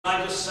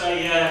I just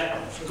say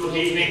good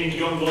evening,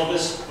 young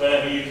lovers,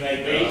 wherever you may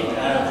be.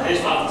 It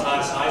is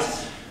Valentine's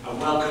night, and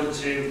welcome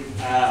to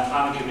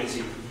Planning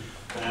Committee.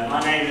 My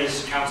name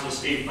is Councillor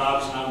Steve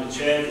Foulkes, and I'm the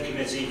chair of the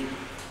committee.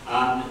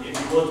 And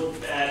if you would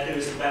do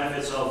us the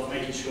benefit of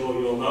making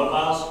sure your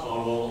mobiles are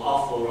all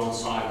off or on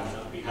silent,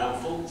 that would be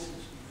helpful.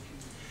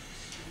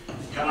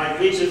 Can I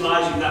please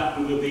advise you that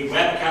we will be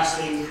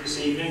webcasting this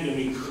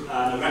evening,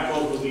 and the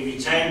record will be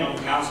retained on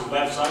the council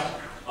website.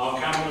 Our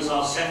cameras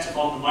are set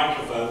upon the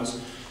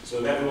microphones, so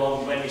if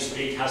everyone, when you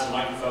speak, has the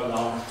microphone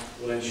on,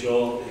 we'll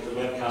ensure that the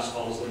webcast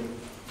follows them.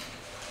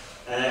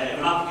 If an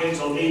applicant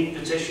or lead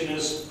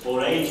petitioners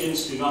or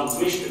agents do not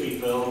wish to be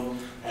filmed,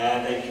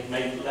 they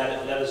can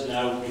let us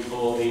know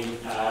before they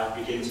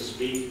begin to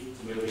speak,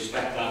 and we'll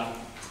respect that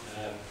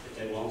if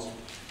they want.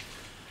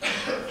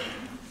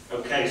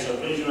 Okay, so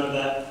please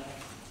remember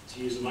to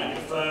use the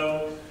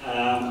microphone.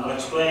 I'll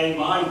explain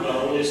my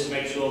role is to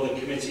make sure the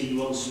committee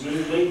runs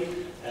smoothly,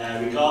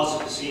 regardless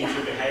of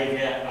procedure,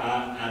 behaviour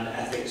and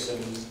ethics,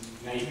 and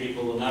many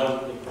people will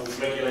know the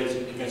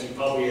regulating committee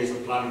probably is the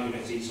planning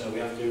committee, so we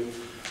have to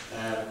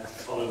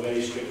follow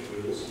very strict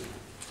rules.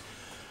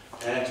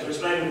 To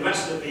explain who the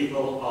rest of the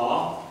people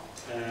are,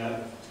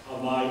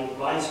 on my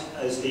right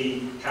as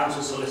the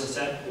council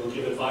solicitor will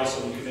give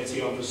advice on the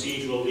committee on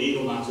procedural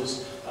legal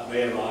matters that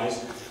may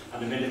arise,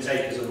 and the minute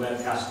takers and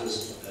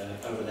webcasters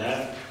over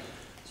there.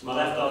 To my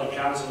left are the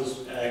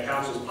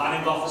council's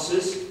planning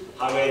officers,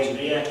 highway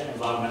engineer,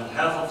 environmental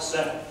health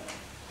officer,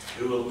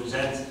 who will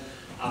present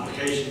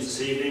applications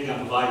this evening and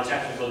provide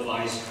technical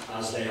advice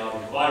as they are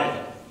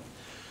required.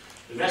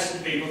 The rest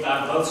of the people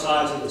down both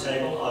sides of the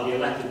table are the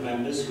elected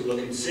members who will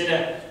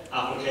consider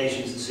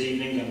applications this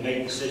evening and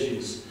make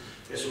decisions.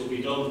 This will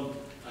be done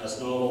as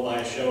normal by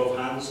a show of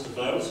hands to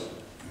vote.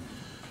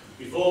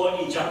 Before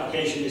each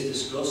application is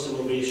discussed, there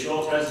will be a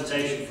short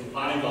presentation from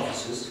planning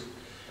officers.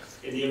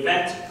 In the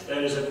event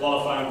there is a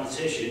qualifying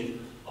petition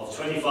of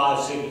 25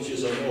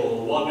 signatures or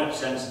more, one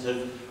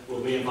representative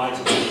will be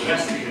invited to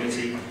address the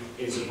committee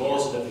in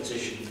support of the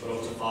petition for up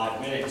to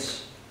 5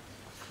 minutes.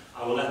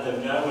 I will let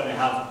them know when they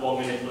have 1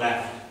 minute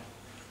left.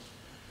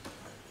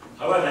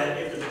 However,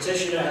 if the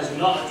petitioner has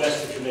not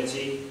addressed the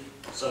committee,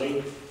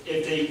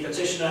 if the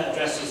petitioner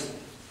addresses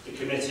the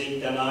committee,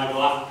 then I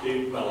will have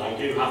to, I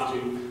do have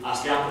to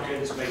ask the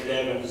applicant to make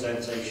their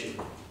representation.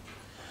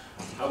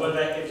 However,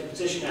 if the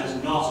petitioner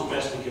has not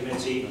addressed the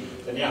committee,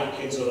 then the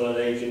applicant or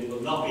their agent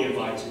will not be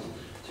invited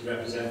to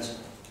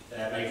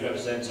make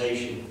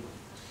representation.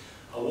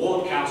 A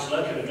ward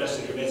councillor can address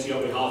the committee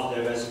on behalf of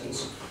their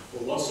residents,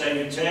 but once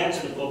they return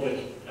to the public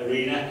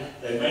arena,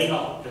 they may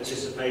not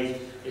participate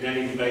in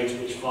any debate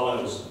which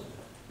follows.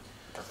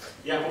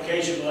 The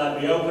application will then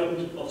be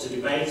opened up to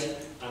debate,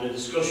 and a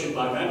discussion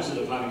by members of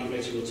the planning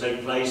committee will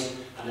take place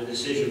and a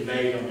decision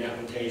made on the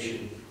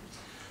application.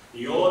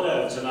 The order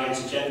of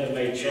tonight's agenda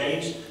may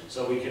change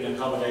so we can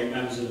accommodate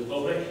members of the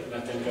public and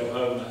let them go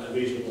home at a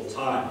reasonable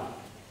time.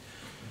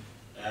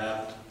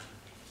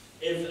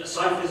 If a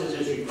site visit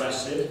is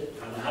requested,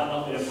 and I have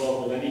not been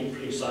involved with any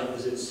pre-site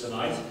visits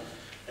tonight,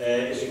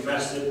 is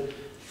requested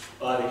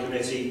by the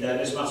committee, then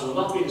this matter will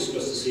not be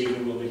discussed this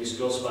evening, will be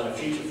discussed by the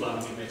future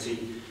planning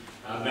committee,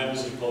 and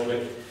members of the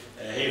public,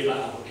 if that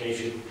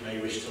application may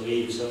wish to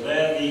leave. So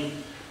they're the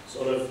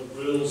sort of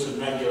rules and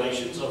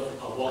regulations of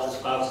what is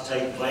about to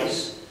take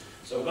place.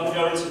 So we're going to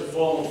go into the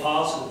formal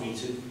part of the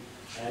meeting,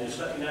 and just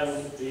let me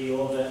know the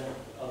order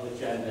of the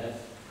agenda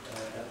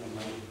that we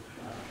may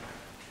have.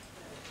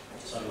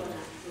 Sorry.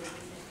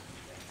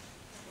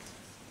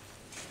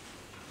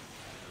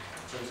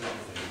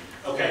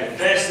 Okay, the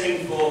first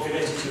thing for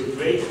committee to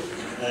agree,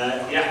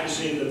 the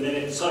accuracy of the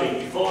minutes. Sorry,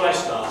 before I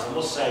start, I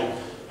must say,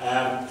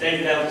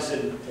 David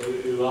Elderson,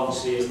 who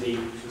obviously is the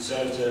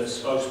Conservative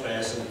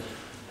spokesperson,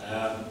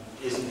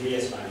 isn't here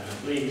tonight.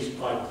 I believe he's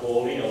quite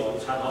poorly or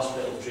he's had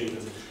hospital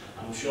treatment.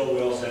 I'm sure we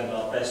all send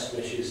our best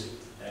wishes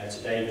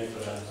to David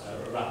for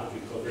a rapid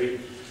recovery.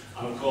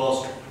 And of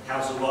course,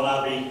 Councillor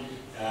Wallasey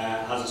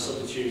has a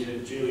substitute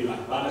in Julie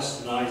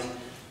McManus tonight,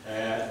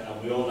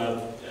 and we all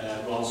know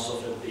Ron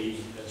suffered the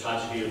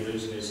tragedy of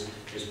losing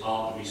his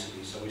partner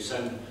recently, so we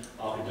send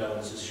our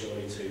condolences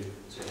surely to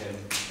him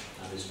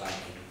and his family.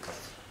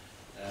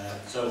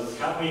 So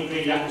can we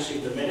agree the accuracy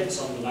of the minutes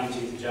on the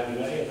 19th of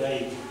January? Are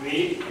they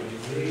agreed?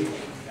 Agreed.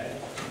 Okay.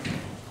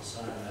 I'll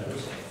sign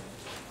those.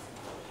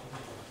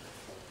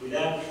 We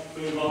then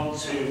move on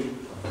to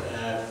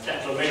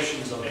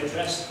declarations of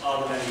interest.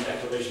 Are there any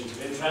declarations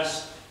of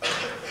interest?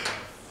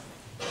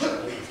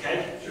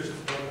 Okay. Just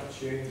a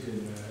change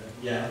in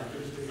yeah.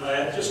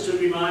 Just to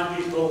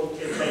remind people,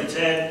 if they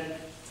turn,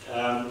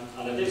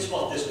 and I did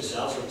spot this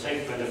myself, so I'll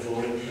take credit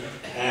for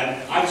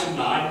it. Item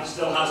 9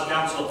 still has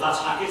Councillor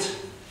Pat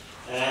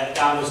Cleary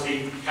down as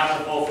the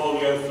capital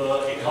portfolio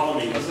for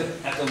economy.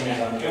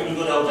 Going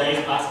good old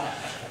days, Pat.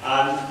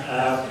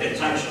 And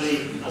it's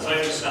actually, as I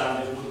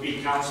understand, it would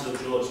be Councillor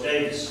George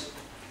Davies.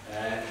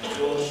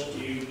 George, do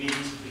you need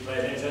to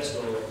declare an interest,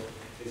 or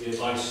is your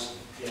advice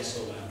yes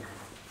or no?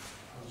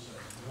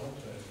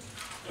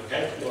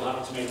 Okay, you'll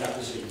have to make that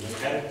decision,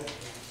 okay?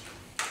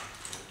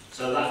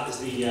 So that is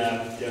the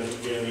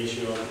only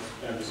issue on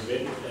members of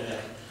it.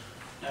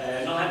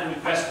 Not having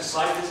requests for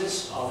site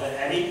visits, are there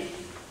any?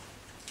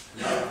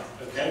 No?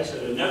 Okay, so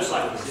there are no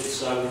site visits,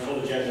 so the full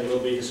agenda will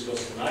be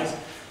discussed tonight,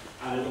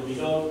 and it will be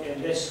done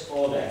in this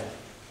order.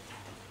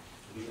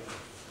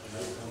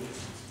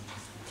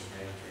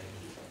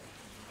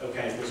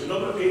 Okay, there's a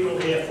number of people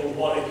here for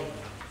Warwick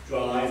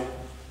Drive,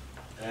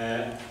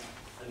 a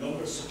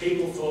number of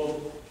people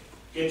for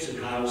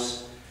Gibson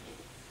House,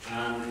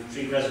 and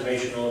tree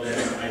preservation order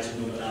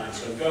item number 9.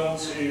 So I'm going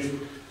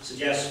to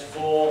suggest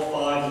 4,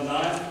 5 and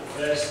 9, the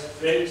first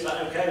 3. Is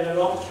that okay,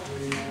 everyone?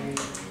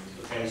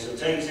 Okay, so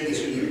take us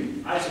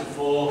into item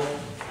 4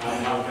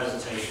 and have a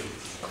presentation.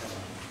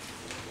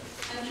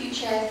 Thank you,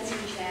 Chair.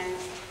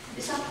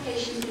 This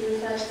application has been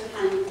referred to the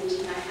planning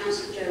committee by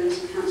Councillor Jones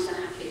and Councillor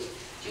Hackett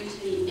due to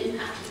the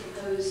impact of the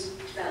proposed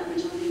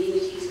development on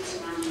communities and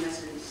surrounding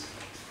residents.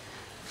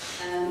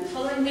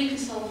 Following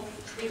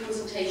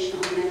reconsultation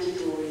on amended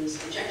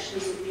drawings,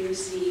 objections have been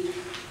received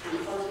and a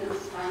following up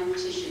fine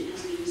petition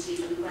has been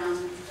received on the grounds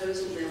that the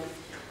proposal will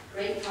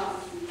create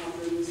parking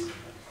problems,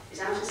 is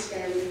out of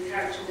scale with the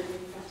character of the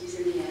properties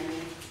in the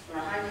area, there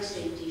are highway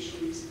safety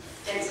issues,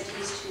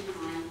 density is too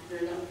high,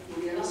 there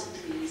will be a loss of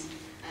trees,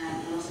 a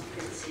loss of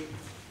privacy,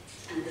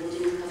 and the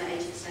building will cover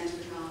 80% of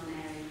the garden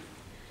area.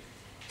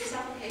 This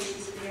application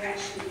is for the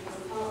erection of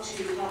a Part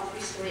 2, Part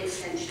 3 storey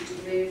extension to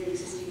the rear of the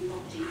existing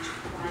property to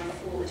provide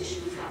 4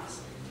 additional flats.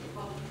 The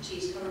property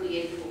is currently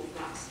in 4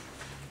 flats.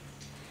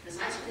 The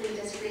site is within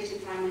a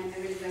designated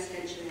primary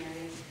residential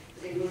area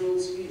with a rural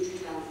community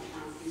development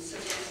plan and is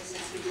subject to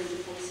assessment under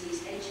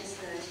policies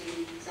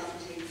HS13,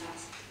 self-contained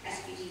flats,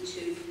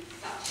 SPD2,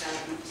 flat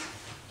developments.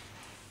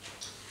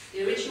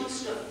 The original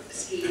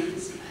scheme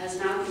has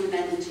now been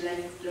amended to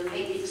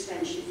locate the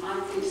extension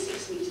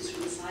 5.6 metres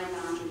from the side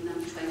boundary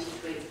number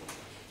 23.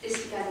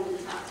 This, together with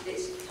the fact that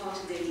it's part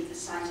of the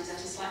site is at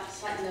a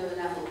slightly lower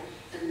level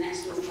than the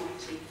next door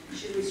property,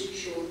 should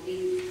ensure that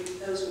the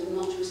proposal will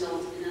not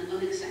result in an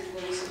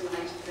unacceptable loss of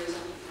light for those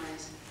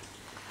occupiers.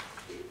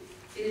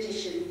 In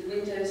addition, the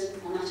windows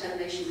on that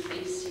elevation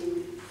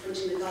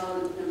fronting the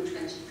garden of number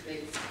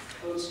 23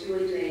 are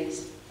obscurely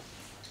glazed,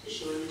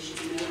 ensuring there should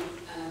be no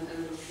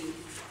overlooking.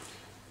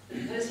 The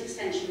proposed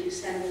extension will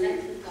extend the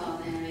length of the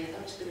garden area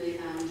up to the rear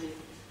boundary.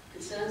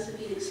 Concerns have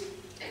been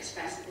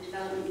expressed that the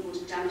development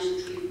would damage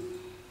the tree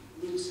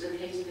roots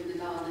located in the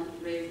garden at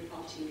the rear of the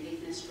property in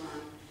Caithness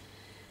Drive.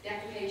 The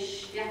applicant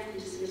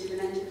has submitted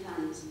amended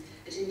plans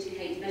that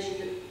indicate measures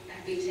that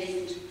have been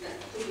taken to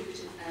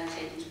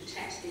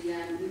protect the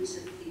roots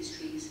of these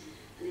trees,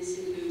 and this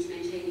includes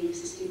maintaining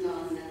existing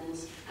garden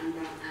levels and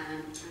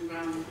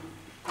ground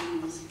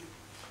beams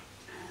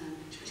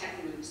to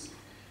protect the roots.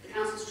 The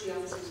Council's tree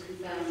officer has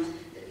confirmed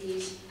that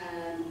these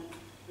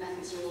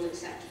methods are all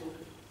acceptable.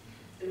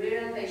 The rear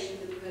elevation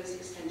of the proposed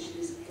extension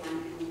is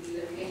blank and will be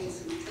located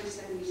some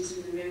 27 metres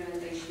from the rear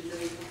elevation of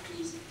those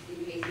properties in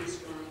Caithness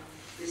Drive.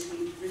 This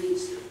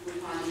meets the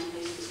requirement of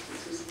place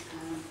distances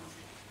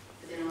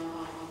within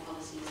our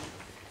policies.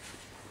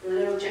 There are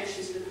no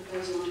objections to the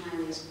proposal on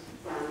highways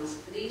grounds.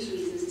 For these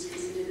reasons, it's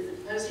considered that the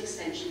proposed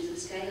extension is of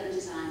scale and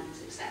design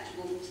is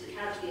acceptable to the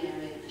character of the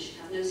area and should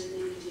have no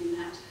significant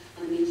impact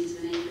on the amenities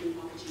of the neighbouring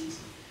properties.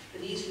 For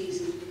these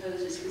reasons, the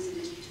proposal is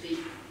considered to be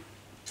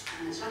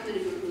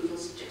recommended for approval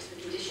subject to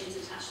the conditions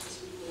attached to this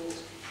report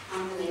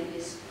and the late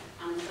list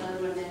and the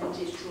further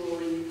amended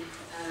drawing,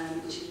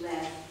 which is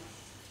red.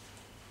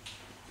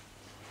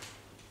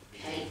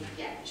 Okay,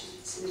 yeah, which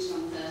was submitted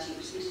on 30, which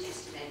was submitted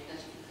yesterday,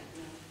 30th of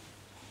February.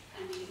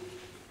 Thank you.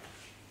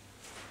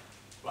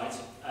 Right,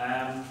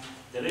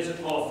 there is a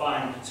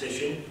qualifying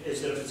petition.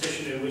 Is there a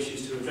petitioner who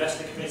wishes to address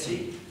the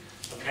committee?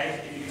 Okay,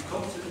 if you could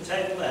come to the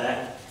table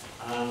there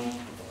and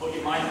put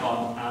your mic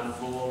on, and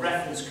for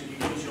reference, could you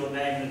give us your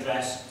name and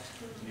address?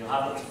 You'll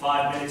have up to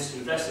 5 minutes to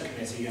address the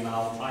committee, and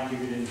I'll try and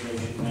give you an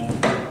information then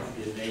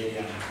at the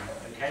end.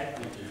 Okay?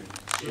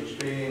 It's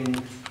been...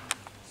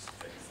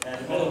 It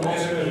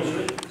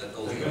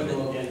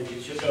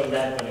should go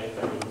red when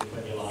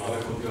you're live. Oh,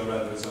 it will go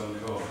red with its own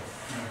colour.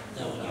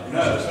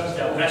 No,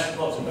 press the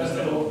button. Press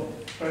the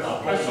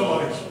button. Press the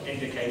button.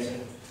 Indicator.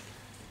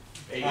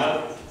 There you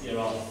go. You're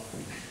on.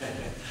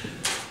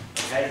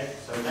 Okay,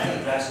 so name,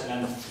 address,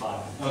 and then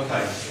 5.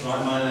 Okay,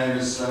 right, my name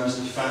is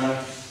Mr. Fanner,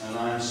 and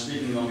I am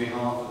speaking on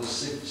behalf of the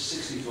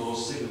 64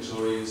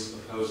 signatories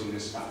opposing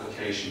this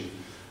application,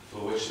 for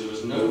which there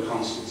was no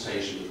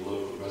consultation with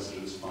local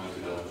residents by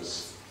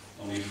developers.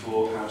 Only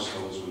 4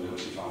 households were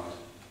notified.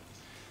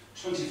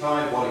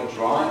 25 Warwick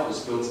Drive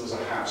was built as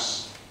a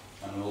house,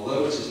 and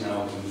although it is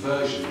now a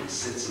conversion, it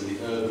sits in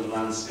the urban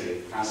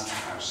landscape as a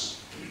house.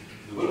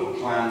 The Wirral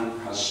plan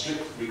has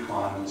strict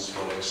requirements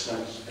for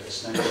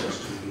extensions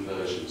to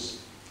conversions.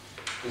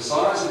 The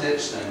size of the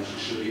extension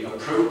should be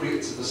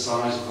appropriate to the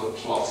size of the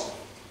plot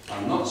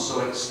and not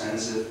so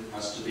extensive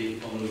as to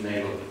be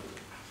unneighbourly.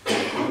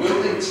 The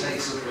building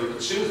takes up over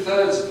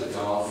 2/3 of the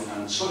garden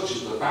and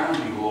touches the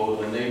boundary wall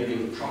of a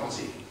neighbouring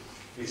property.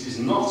 It is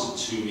not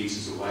 2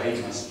 metres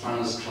away, as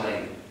planners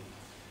claim.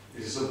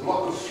 It is a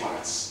block of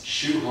flats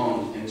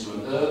shoehorned into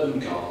an urban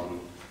garden,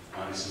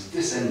 and it is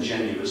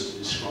disingenuous to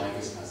describe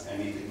it as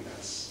anything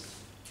else.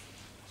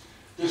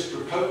 This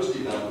proposed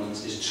development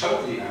is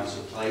totally out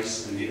of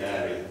place in the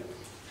area,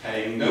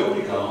 paying no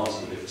regard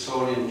to the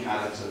Victorian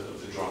character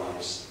of the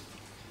drives.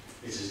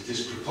 It is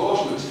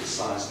disproportionate to the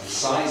size of the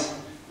site,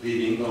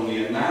 leaving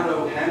only a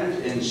narrow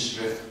hemmed-in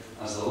strip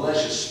as the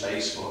leisure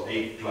space for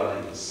 8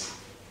 dwellings.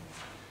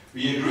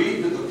 We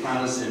agreed with the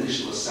planner's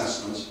initial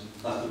assessment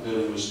that the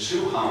building was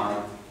too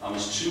high and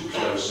was too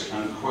close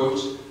and,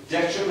 quote,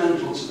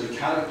 detrimental to the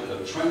character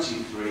of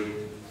 23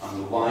 and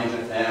the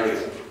wider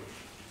area.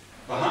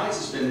 The height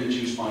has been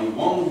reduced by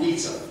 1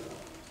 metre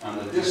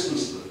and the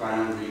distance to the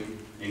boundary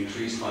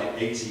increased by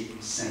 80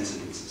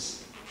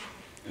 centimetres.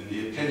 In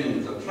the opinion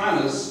of the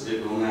planners,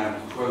 it will now,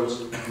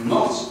 quote,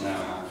 not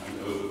now have an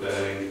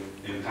overbearing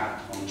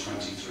impact on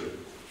 23.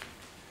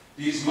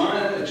 These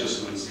minor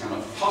adjustments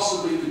cannot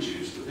possibly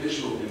reduce the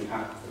visual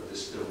impact of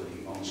this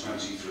building on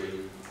 23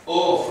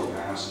 or from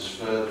houses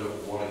further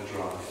up Warwick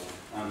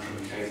Drive and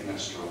from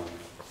Caithness Drive.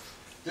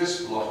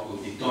 This block will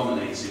be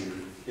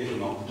dominating, if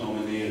not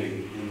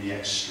domineering, in the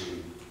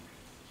extreme.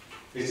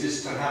 It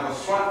is to have a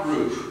flat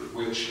roof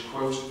which,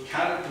 quote,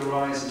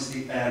 characterises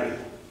the area.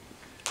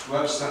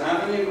 Webster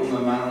Avenue on the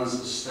Manors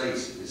Estate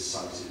is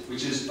sited,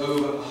 which is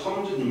over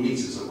 100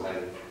 metres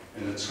away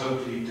in a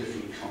totally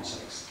different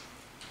context.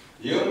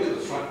 The only other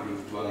flat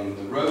roof dwelling in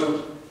the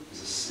road is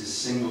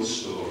single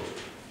story.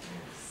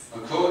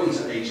 According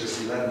to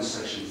HS 11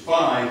 section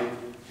 5,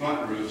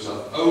 flat roofs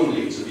are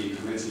only to be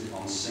permitted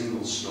on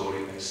single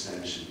story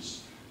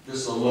extensions.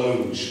 This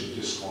alone should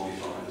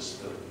disqualify this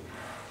building.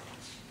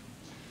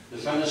 The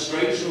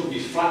fenestration will be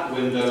flat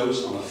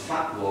windows on a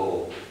flat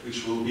wall,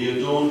 which will be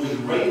adorned with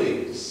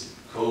railings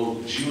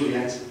called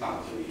Juliet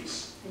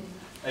balconies,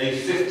 a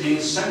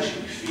 15th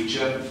century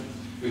feature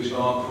which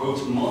are,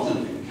 quote,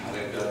 modern in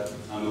character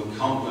and will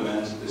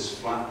complement this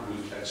flat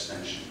roof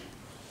extension.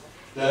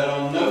 There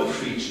are no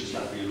features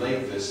that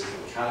relate this to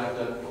the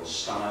character or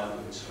style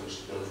of its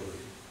host building.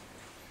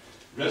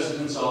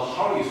 Residents are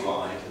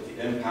horrified at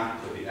the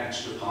impact of the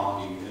extra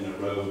parking in a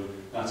road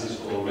that is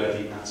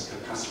already at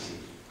capacity.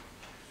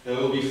 There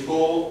will be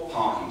 4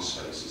 parking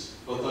spaces,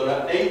 but there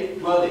are 8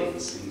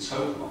 dwellings in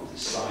total on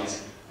this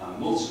site, and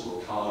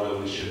multiple car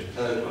ownership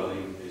per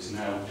dwelling is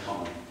now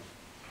common.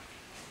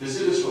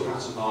 Visitors will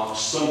have to park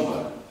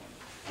somewhere,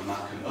 and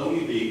that can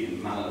only be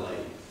in Manor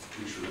Lane,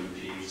 which will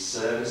impede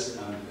service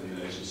and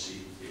emergency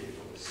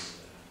vehicles.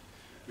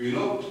 We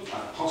looked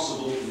at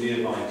possible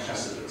nearby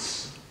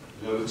precedents.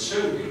 There were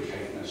 2 in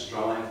Caithness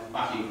Drive,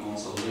 backing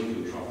onto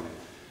Lincoln Drive,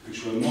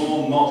 which were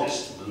more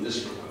modest than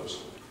this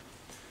proposal.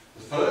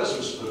 The first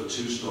was for a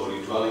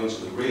 2-storey dwelling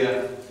to the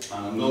rear,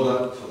 and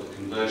another for the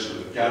conversion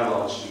of a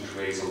garage to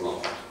create a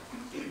loft.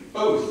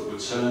 Both were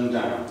turned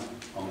down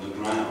on the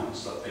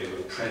grounds that they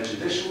were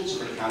prejudicial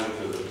to the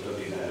character of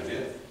the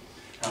area,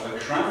 have a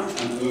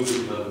cramped and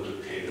overdeveloped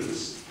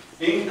appearance,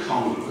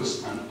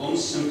 incongruous and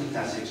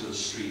unsympathetic to the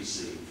street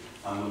scene,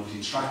 and will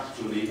detract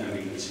from the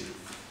amenity.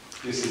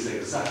 This is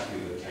exactly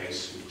the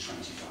case with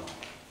 25.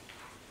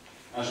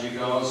 As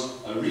regards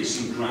a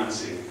recent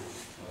granting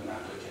of an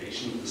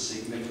application for the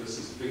St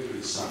Nicholas's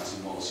Vicarage site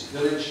in Wallasey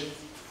Village,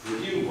 the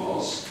view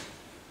was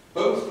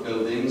both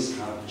buildings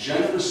have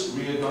generous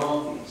rear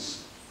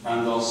gardens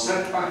and are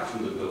set back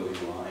from the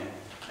building line,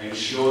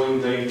 ensuring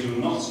they do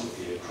not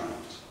appear cramped.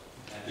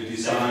 The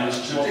design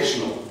is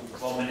traditional,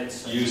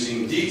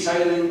 using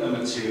detailing and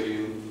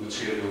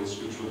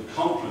materials which would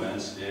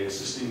complement the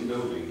existing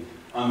building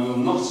and will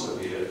not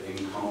appear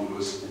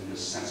incongruous in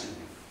this setting.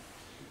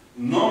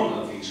 None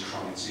of these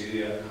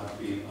criteria have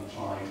been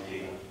applied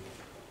here.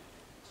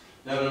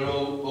 There are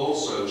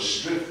also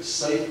strict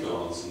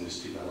safeguards in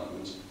this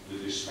development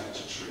with respect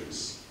to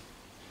trees.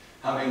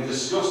 Having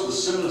discussed the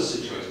similar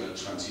situation at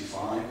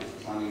 25 with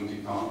the Planning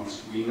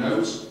Department, we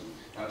note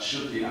that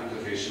should the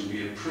application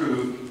be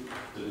approved,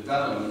 the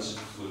development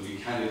will be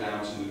carried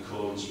out in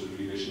accordance with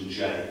Revision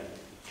J.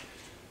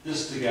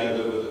 This,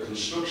 together with the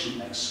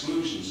construction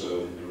exclusion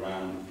zone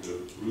around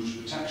the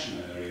root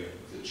protection area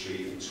of the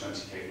tree in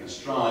 20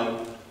 Caithness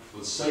Drive,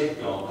 would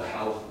safeguard the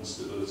health and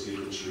stability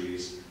of the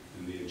trees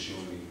in the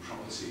adjoining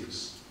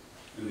properties.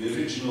 In the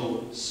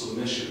original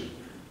submission,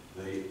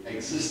 the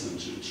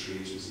existence of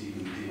trees was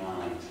even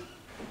denied.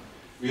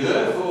 We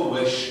therefore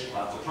wish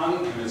that the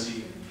Planning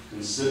Committee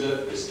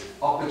consider this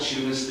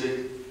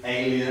opportunistic,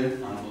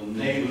 alien and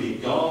unneighbourly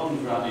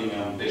garden-grabbing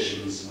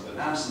ambitions of an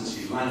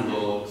absentee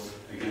landlord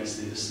against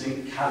the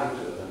distinct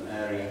character of an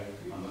area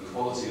and the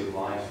quality of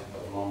life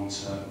of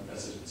long-term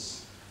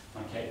residents.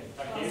 Okay,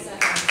 thank you.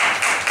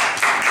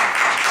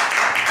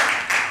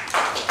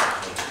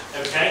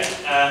 Okay,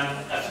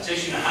 a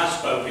petitioner has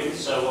spoken,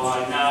 so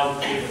I now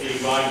give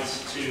the right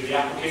to the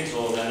applicant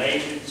or their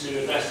agent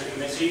to address the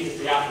committee. If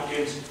the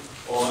applicant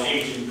or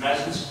agent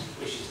present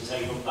wishes to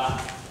take up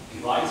that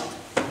right.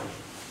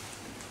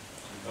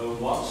 Going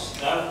once?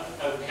 No?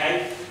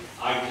 Okay.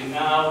 I can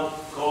now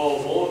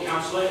call Ward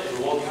Councillor. If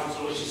the Ward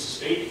Councillor wishes to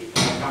speak,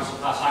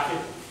 Councillor Pat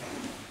Cleary.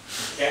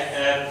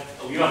 Yeah,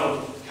 you have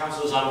a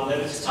councillors have a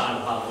limited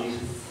time apparently.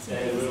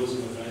 They're the rules,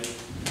 I'm afraid.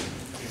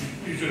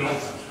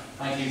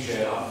 Thank you,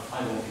 Chair.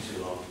 I won't be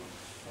too long.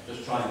 I'll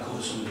just try and cover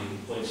some of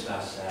the points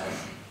that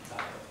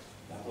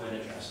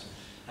weren't addressed.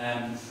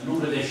 A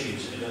number of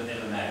issues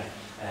that I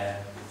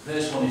met.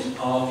 First one is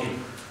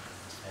parking.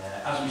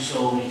 As we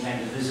saw when we came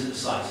to visit the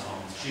site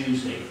on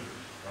Tuesday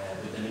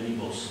with the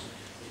minibus,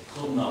 it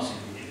could not,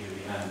 if you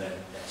remember,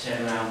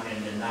 turn around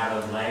in the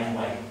narrow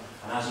laneway,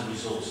 and as a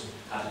result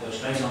had to go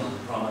straight onto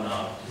the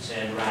promenade to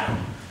turn around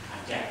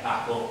and get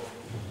back up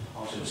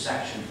onto a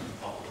section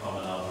of the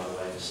promenade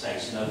roadway that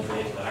states no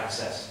vehicular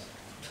access.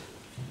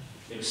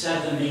 It was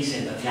said at the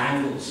meeting that the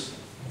angles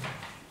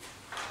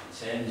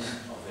in terms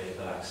of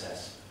vehicle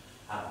access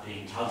had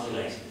been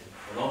calculated,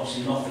 but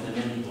obviously not for the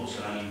minibus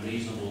or any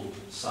reasonable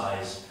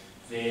size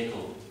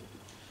vehicle.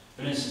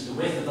 For instance, the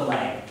width of the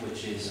lane,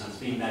 which is, and it's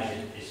been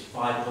measured, is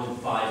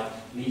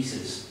 5.5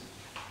 metres,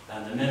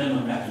 and the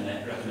minimum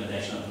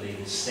recommendation, I believe,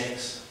 is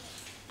 6.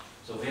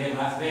 So vehicle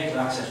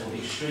access will be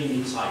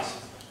extremely tight,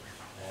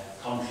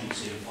 contrary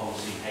to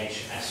policy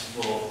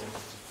HS4.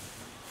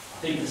 I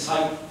think the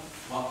type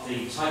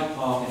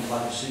parking is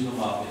like a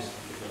supermarket,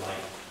 if you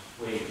like,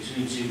 where you're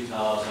between two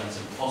cars and it's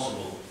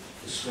impossible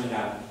to swing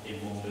out in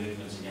one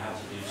movement and you have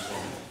to do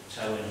some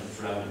towing and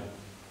throwing.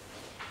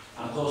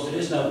 And of course there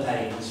is no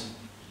pavement.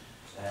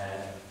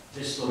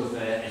 This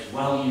thoroughfare is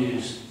well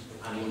used,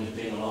 anyone who's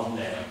been along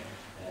there,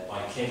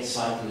 by kids,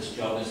 cyclists,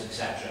 joggers,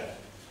 etc.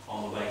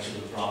 on the way to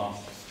the prom.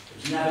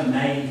 It was never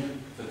made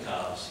for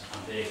cars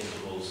and vehicles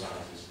of all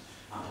sizes,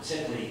 and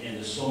particularly in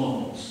the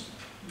summer months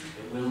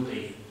it will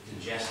be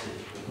congested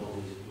with all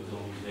these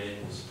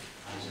vehicles,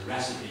 and it's a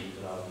recipe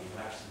for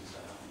accidents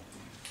that happen.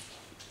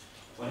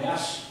 When I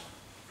asked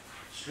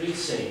Street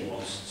Scene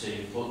wants to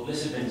put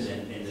litter bins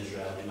in this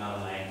road in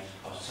Mallow Lane,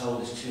 I was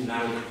told it's too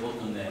narrow to put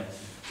them there.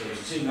 So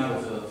it's too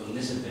narrow for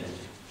litter bins.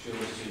 Sure,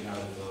 it's too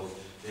narrow for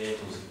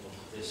vehicles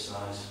of this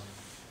size.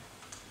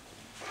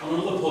 On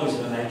another point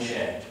of a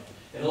Chair,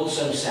 it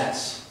also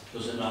sets,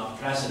 does it not,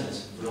 precedent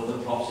for other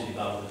property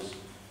developers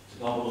to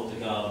gobble up the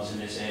gardens in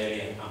this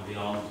area and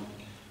beyond.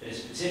 It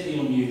is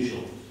particularly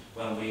unusual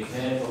when we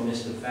heard from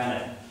Mr.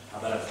 Fenner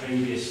about a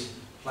previous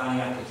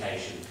planning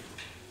application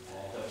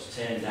that was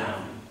turned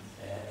down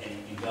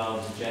in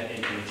gardens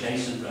in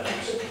adjacent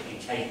roads in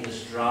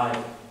Cllr Drive,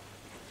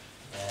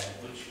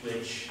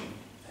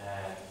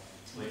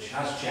 which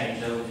has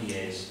changed over the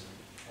years.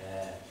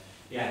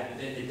 The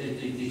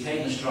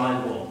Cllr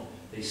Drive one,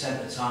 they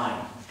said at the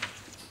time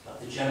that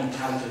the general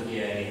character of the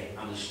area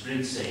and the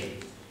street scene,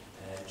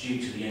 due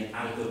to the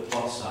inadequate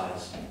plot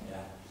size,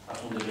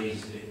 that's one of the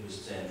reasons that it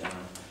was turned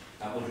down,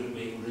 that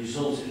would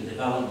result in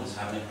developments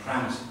having a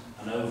cramped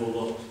and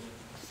overdeveloped,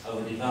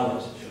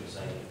 should I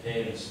say,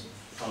 appearance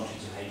contrary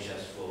to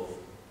HS4.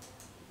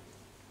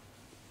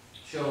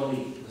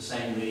 Surely the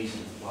same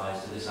reason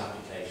applies to this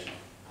application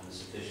and the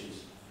sufficient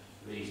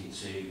reason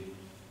to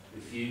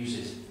refuse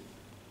it.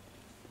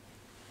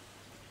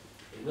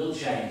 It will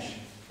change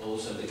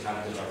also the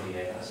character of the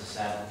area. As I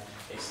said,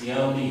 it's the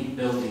only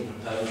building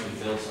proposed to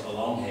be built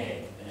along here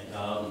in a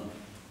garden,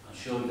 and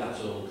surely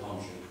that's all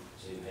contrary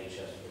to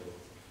HS4.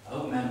 I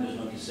hope members,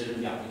 when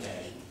considering the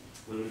application,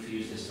 will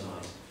refuse this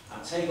tonight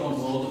and take on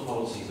board the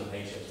policies of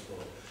HS4,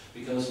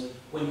 because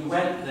when you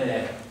went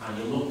there and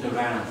you looked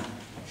around,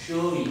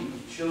 surely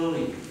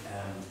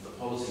the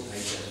policy of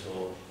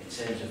HS4 in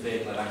terms of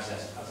vehicle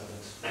access, as I've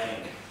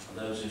explained, and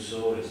those who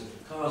saw it,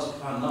 cars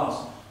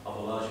cannot of a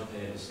large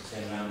appearance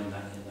turn around in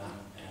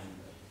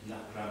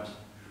that cramped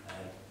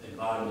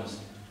environment,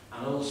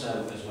 and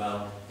also as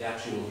well the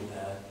actual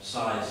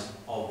size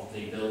of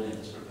the building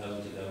that's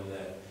proposed to go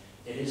there.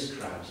 It is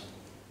cramped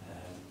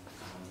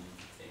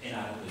and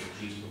inadequate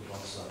due to the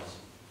plot size.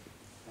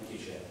 Thank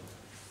you, Chair.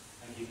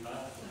 Thank you,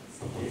 Pat.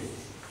 Thank you.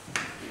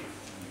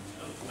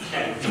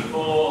 Okay,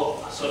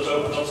 before I sort of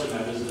open up to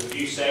members, there's a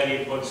few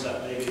salient points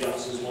that maybe the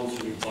officers want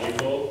to reply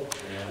for.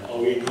 Are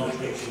we in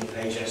contradiction with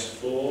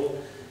HS4?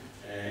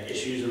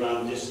 Issues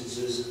around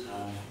distances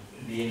and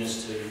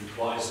nearness to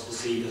what is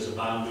perceived as a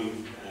boundary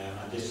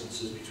and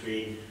distances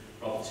between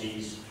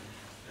properties,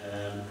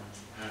 and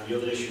the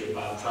other issue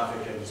about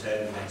traffic and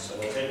turn events. So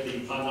I'll take the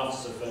planning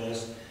officer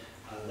first,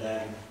 and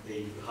then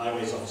the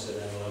highways officer,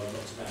 then we'll open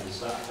up to members. Is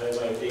that a fair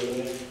way of dealing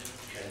with it?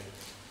 Okay.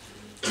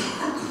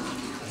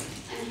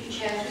 Thank you,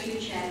 Chair. Through you,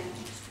 Chair.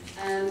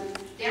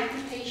 The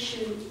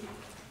application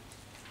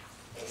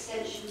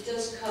extension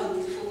does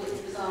come forward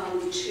with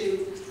regard to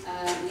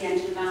the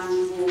end of the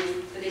boundary wall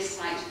for this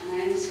site, and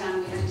I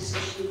understand we had a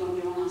discussion when we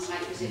were on our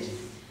site visit.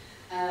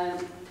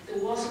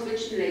 There was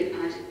originally,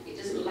 and it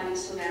doesn't look like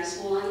it's still there, a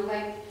small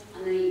alleyway,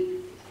 and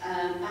the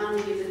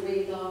boundary of the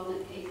rear garden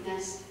at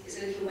Caithness is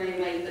a little way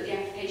away, but the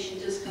application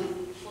does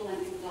come full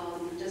length of the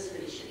garden and does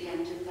finish at the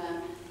end of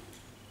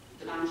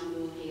the boundary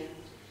wall here.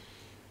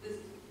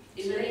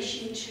 In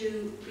relation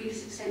to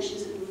previous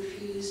extensions that were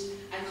refused,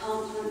 I can't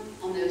comment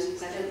on those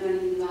because I don't know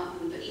anything about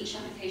them, but each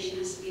application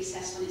has to be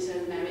assessed on its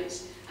own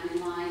merits and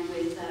in line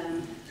with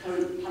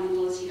current planning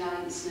policy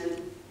guidance,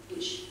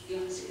 which the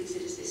officer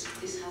considers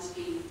this has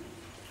been.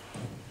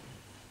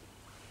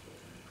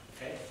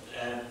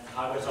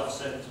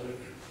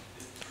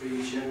 Through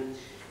you, Chair.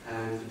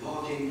 The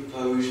parking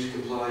proposed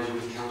complies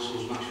with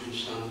Council's maximum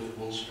standard of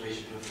 1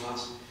 space per flat.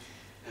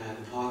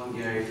 The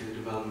parking area for the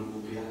development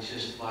will be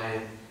accessed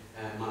via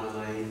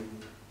Manor Lane,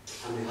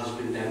 and it has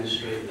been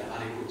demonstrated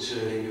that adequate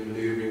turning and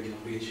manoeuvring can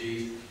be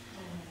achieved.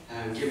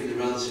 Given the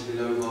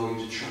relatively low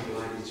volumes of traffic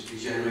likely to be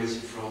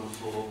generated from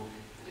 4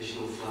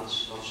 additional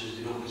flats, officers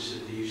do not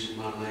consider the use of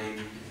Manor Lane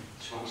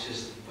to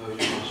access the proposed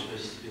parking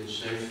space to be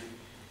unsafe.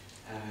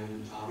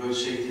 Our road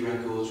safety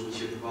records,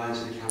 which are provided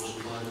to the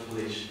council by the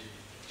police,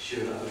 show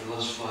that over the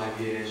last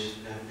 5 years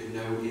there have been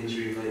no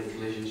injury-related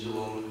collisions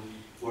along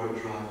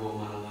Wirral Drive or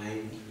Manor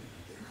Lane.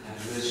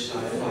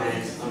 Merseyside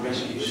Fire and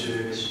Rescue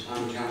Service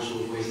and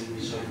Council's Waste and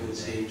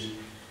Recycling teams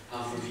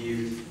have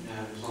reviewed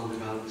the plan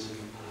development and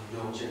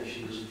have no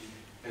objections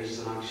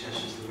based on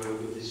access to the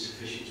road that is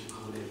sufficient to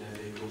accommodate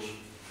their vehicles.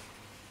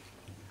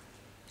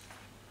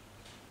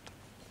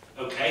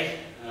 Okay,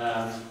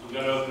 I'm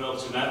going to open up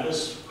to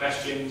members.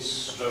 Questions,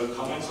 stroke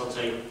comments. I'll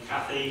take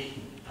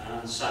Kathy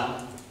and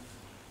Sam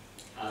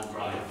and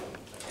Brian.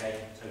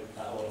 Okay, take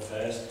that order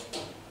first.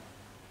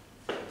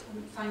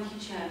 Thank you,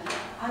 Chair.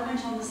 I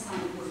went on the site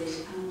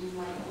visit and,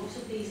 like a lot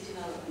of these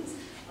developments,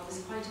 I was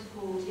quite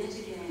appalled yet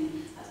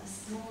again at the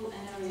small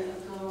area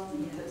of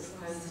garden that's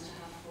supposed to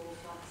have 4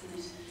 flats in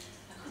it.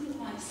 I couldn't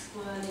quite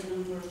square the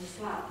number of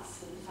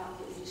flats with the fact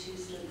that it was a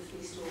 2-story,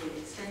 3-story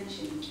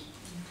extension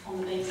on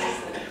the basis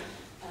that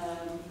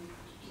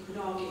you could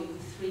argue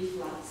with 3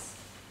 flats,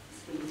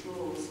 3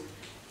 floors.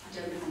 I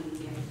don't know how you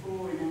get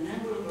 4 in, and no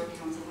other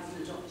council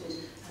hasn't adopted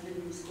a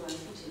minimum square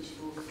footage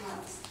for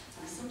flats.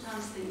 I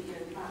sometimes think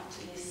going back to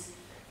this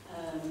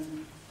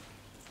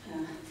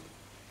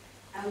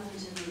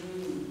elephant in the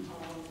room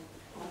of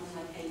ones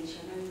like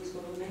HMOs,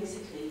 where we're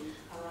basically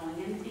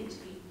allowing anything to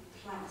be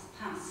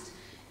passed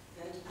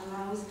that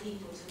allows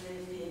people to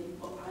live in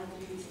what I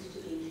would consider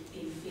to be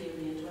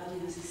inferior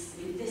dwellings.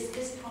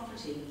 This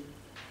property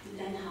would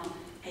then have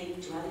 8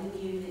 dwelling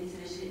units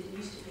in it. It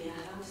used to be a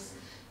house.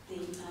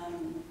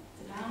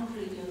 The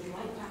boundary goes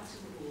right back to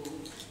the wall.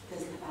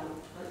 There's about,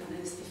 I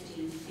know it's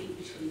 15 feet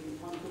between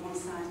the one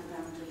side of the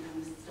boundary and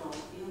the start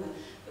of the other,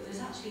 but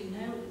there's actually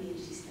no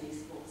amenity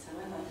space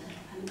whatsoever,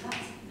 and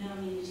that's no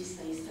amenity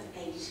space for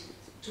 8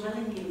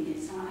 dwelling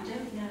units. And I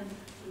don't know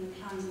from the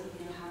plans whether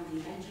we know how many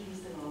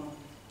bedrooms there are,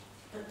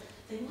 but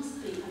they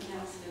must be at the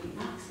absolute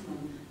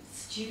maximum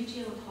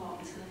studio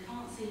apartments, and I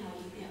can't see how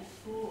you get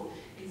 4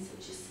 in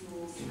such a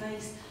small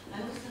space.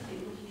 I also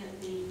think, looking at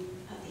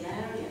the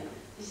area,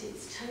 that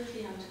it's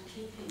totally out of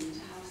keeping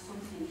to have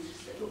something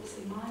that looks,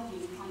 in my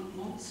view, quite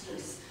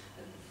monstrous.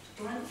 A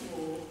blank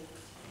wall,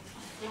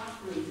 a flat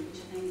roof,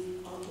 which I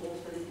think are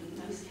awful in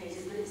most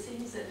cases, but it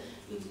seems that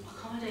we've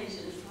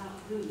accommodated a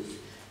flat roof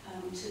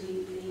to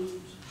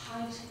the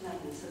height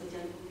level, so we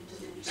don't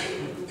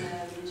do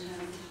there in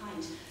terms of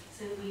height.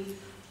 So we've,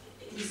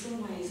 in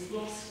some ways,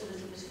 lost a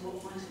little bit of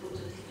what might have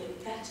looked a little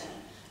bit better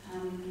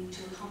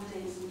to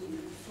accommodate something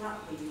that flat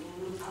roof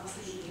will look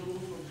absolutely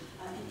awful.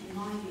 In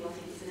my view, I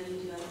think it's an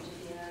overdevelopment of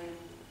the area.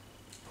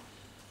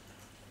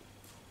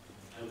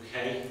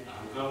 Okay,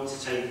 I'm going to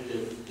take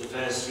the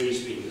first 3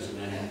 speakers and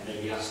then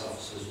maybe ask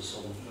officers or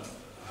some.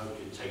 I hope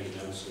you're taking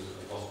notes of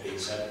what's being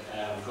said.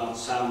 We've got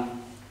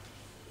Sam.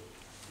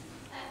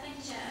 Thank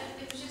you, Chair.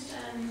 It was just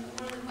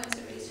one of the points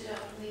that really stood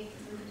out from the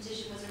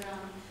petition was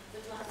around the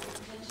flats that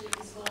potentially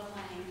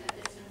disqualifying that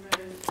Liston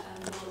Road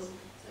was.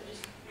 So I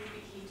just would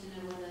be keen to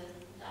know whether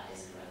that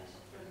is correct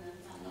from the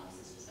land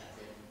officer's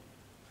perspective.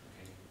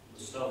 Okay,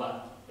 we'll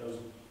start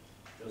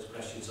those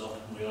questions off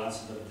and we'll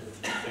answer the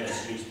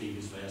first 3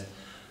 speakers first.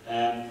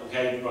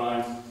 Okay,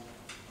 Brian.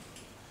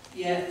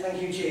 Yeah,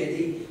 thank you, Chair.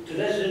 The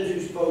resident who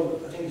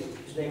spoke, I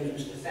think his name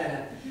was Mr.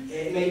 Fenner,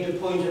 made the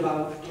point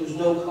about there was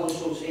no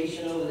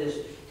consultation over this.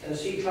 Can I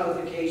see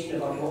clarification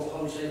about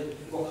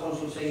what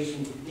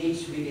consultation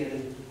needs to be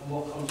given and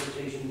what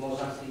consultation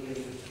was actually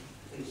given?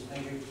 Please,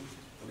 thank you.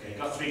 Okay,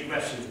 got 3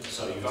 questions.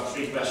 Sorry, you've got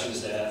 3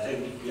 questions there. I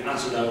think you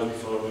answered those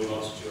before we move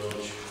on to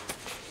George.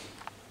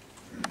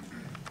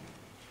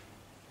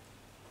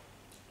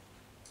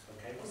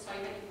 Okay. Oh, sorry,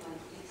 beg your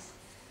pardon, yes.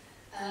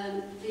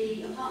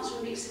 The apartments are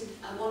a mix of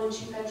 1 and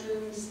 2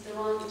 bedrooms. There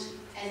aren't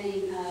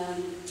any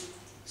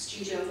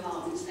studio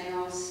apartments. They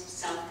are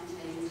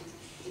self-contained.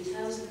 In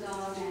terms of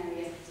garden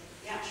area,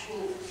 the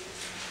actual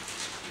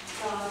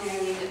garden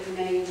area that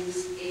remains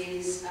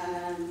is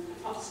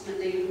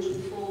approximately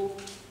 104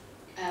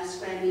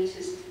 square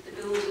metres. The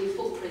building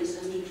footprint is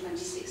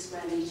 126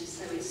 square metres,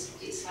 so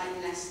it's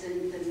slightly less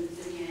than the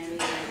area.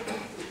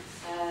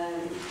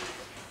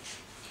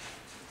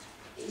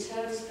 In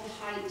terms of the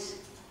height,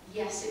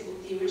 yes,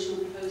 the original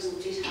proposal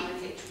did have a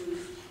hipped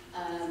roof,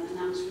 and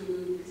that was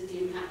removed because of the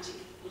impact it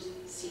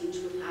would seem to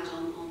have had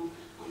on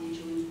the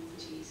adjoining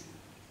properties.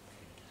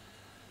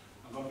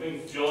 I'm going to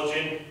bring George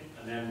in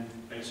and then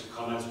make some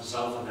comments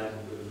myself and then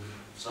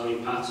sorry,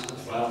 Pat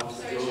as well.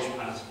 Sorry, George, Chair.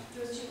 Pat.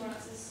 There was 2 more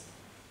answers.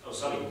 Oh,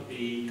 sorry,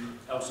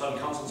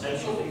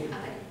 consultation.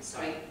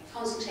 Sorry,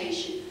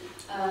 consultation.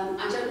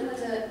 I don't know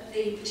whether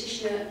the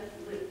petitioner...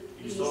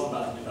 You're talking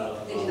about the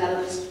development. The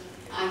developers.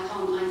 I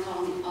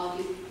can't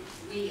argue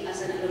we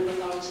as a local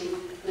authority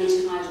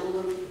notified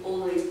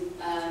all the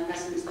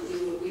residents that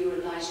we were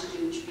obliged to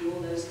do, which would be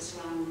all those that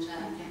surround the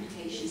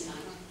application site.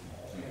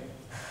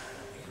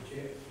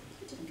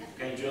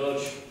 Okay,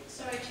 George.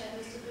 Sorry, Chair,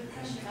 there's a good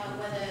question about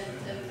whether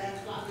the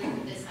flat roof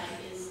at this height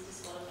is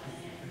disqualifying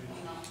here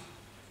or not,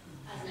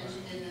 as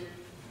mentioned in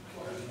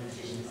what the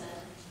petition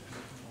said.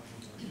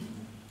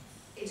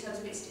 In terms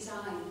of its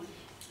design,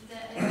 I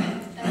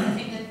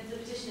think that the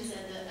petitioner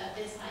said that at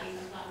this height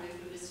a flat roof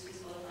would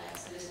disqualify,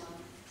 so just want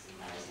some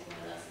clarity on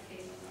whether that's the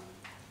case or not.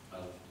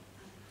 Well,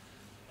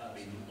 I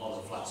mean, lots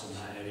of flats in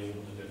that area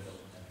wouldn't have been built.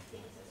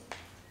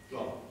 Go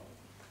on.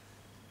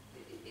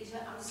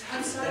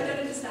 I'm sorry, I don't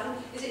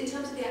understand. Is it in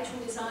terms of the actual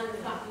design of the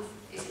flat roof?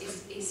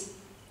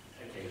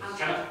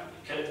 Okay.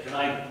 Can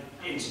I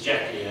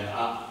interject here?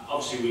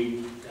 Obviously,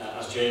 we,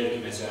 as chair of the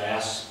committee, I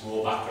asked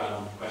more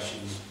background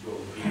questions for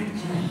the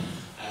meetings.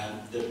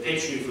 The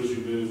pitch roof was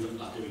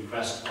removed at the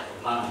request of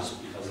the planners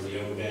because of the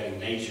overbearing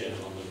nature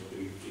on the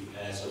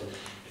repair. So,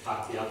 in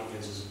fact, the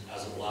applicant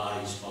has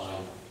obliged by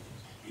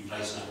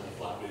replacing that with a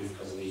flat roof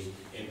because of the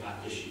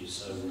impact issues.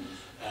 So,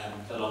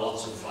 there are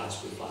lots of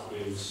flats with flat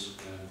roofs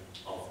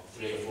of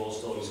 3 or 4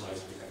 stories height,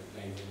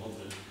 I can name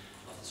 100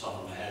 off the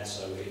top of my head.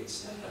 So,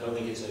 I don't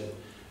think it's a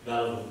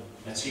relevant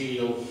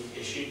material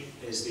issue,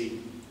 is the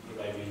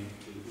way we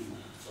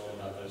talk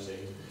about those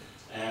things.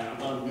 I'm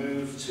going to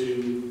move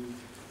to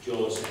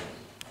George.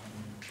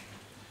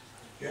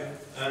 Yeah,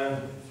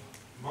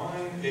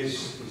 mine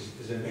is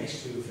a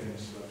mixture of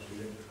things,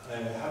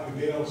 actually. Having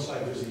been on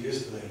site visit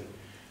yesterday,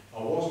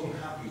 I wasn't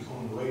happy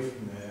coming away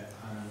from there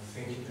and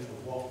thinking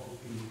of what would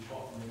be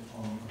happening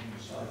on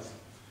the site.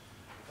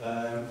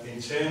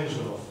 In terms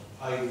of,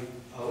 I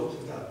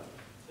looked at that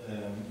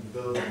the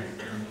building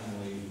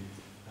and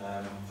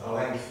the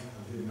length.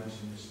 I did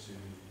mention this to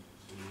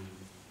the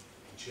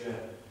chair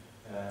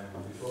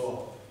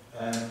before.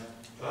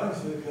 The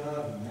length of the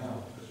garden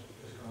now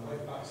has gone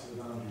right back to the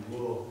boundary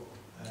wall,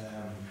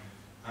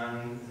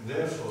 and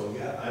therefore,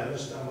 yeah, I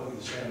understand what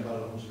you're saying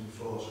about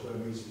 104 square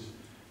metres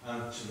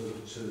and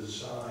to the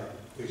side,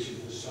 which is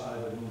the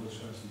side of number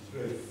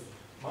 23.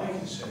 My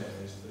concern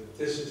is that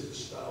this is the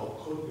start, or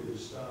could be the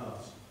start,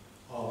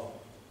 of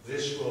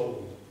this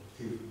road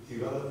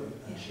developing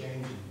and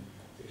changing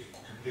the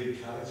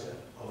complete character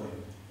of it.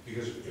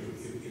 Because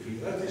if you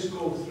let this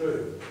go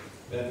through,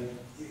 then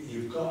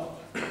you've got,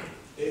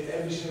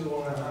 every single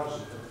one of the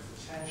houses got the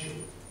potential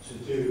to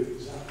do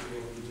exactly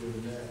what you're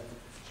doing there.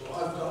 So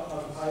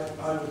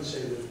I would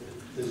say that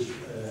there's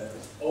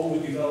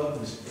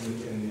overdevelopment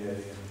in the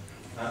area.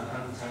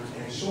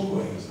 And in some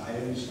ways, I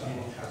understand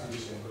what Cathy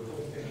was saying, but I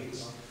don't think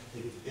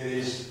it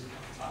is,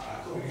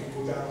 I couldn't even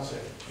go down to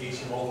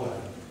 80 over,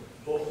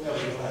 but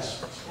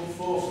nevertheless, put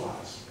 4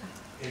 flats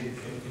in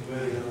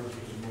where the others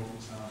was a moment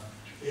of time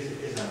is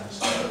an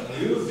understanding. And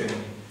the other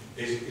thing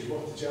is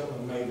what the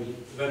gentleman made a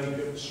very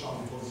good,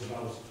 strong point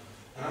about,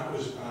 and that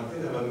was, and I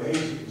did have a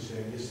major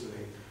concern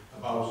yesterday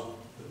about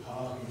the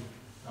parking.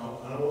 Now,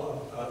 I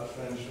know our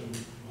friends from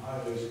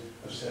highways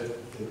have said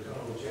they've got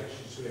no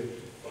objection to it.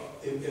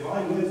 If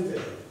I lived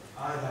there,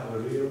 I'd have a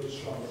real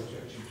strong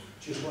objection,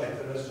 just like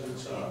the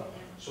residents are.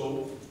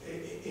 So,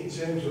 in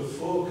terms of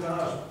 4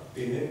 cars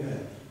being in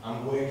there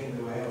and working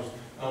their way out,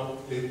 now,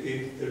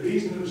 the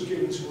reason that was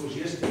given to us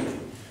yesterday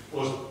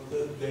was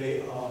that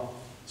they are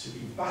to be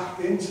backed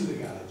into the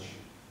garage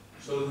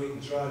so that they can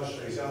drive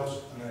straight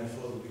out and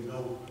therefore there'll be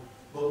no.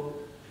 Well,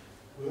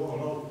 we all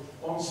know,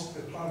 once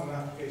the planning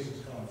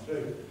application's gone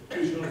through,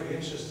 who's going to be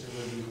interested in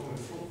whether you're coming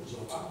forwards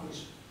or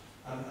backwards?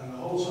 And the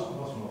whole top and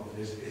bottom of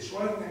it is, it's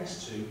right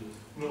next to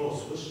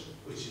Northwest,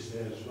 which is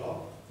there as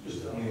well,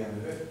 just on the end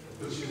of it,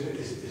 which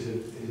is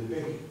a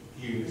big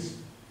unit,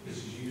 which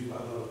is used by a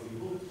lot of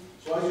people.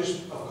 So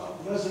I've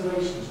got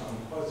reservations on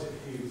quite a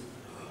few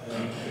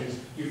things.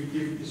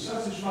 You've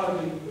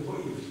satisfied me with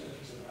what you've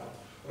said about,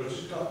 but I've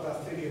just got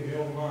that thing in my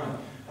own mind.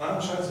 And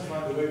I'm trying to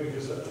find a way,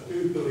 because I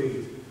do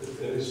believe that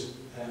there is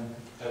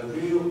a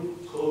real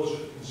cause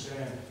for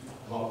concern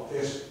about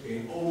this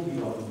being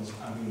overdevelopment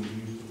and being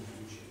used in the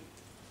future.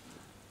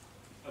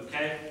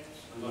 Okay,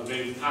 I'm going to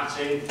bring Pat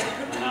in,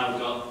 and now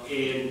we've got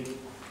Ian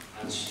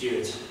and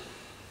Stuart.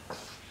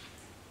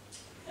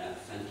 Yeah,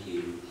 thank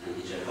you,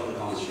 Chair. A couple of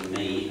comments from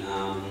me.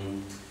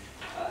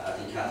 I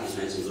think Cathy's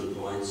made some good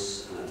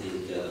points, and I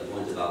think the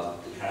point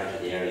about the character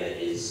of the area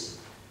is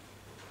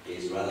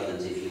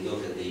relevant. If you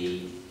look at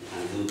the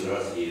kind of Google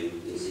Earth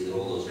view, you'll see that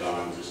all those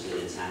gardens are still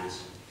intact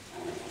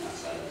on that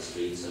side of the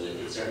street, so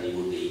it certainly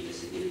would be a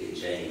significant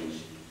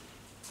change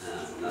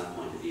from that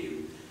point of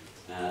view.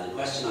 The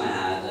question I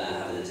had,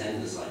 having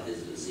attended the site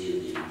visit and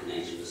seeing the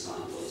nature of the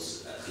site,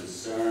 was a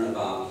concern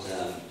about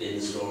bin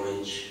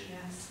storage.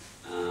 Yes.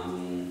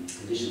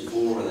 Condition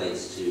 4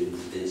 relates to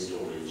bin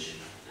storage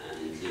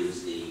and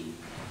includes the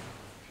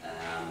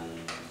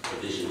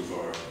provision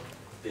for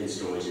bin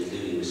storage,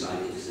 including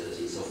recycling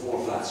facilities. So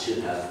 4 flats should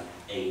have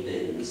 8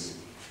 bins.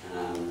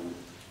 I think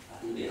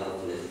it would be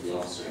helpful if the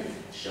officer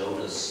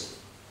showed us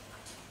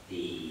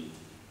the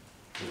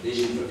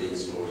provision for bin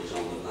storage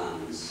on the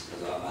plans,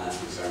 because I have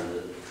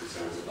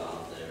concerns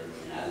about their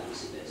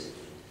inadequacy,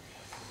 basically.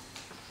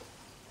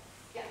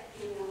 Yeah,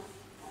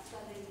 that's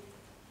why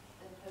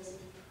they're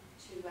proposing to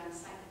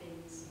stack the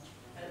bins.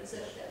 So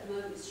at the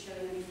moment it's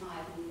showing only 5 on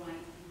the right.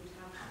 We would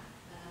have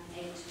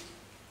 8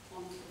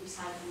 on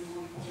recycling,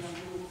 on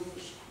normal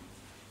rubbish.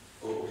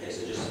 Oh, okay, so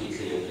just to be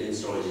clear, the bin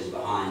storage is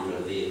behind where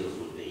the vehicles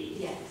would be,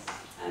 Yes.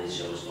 and it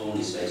shows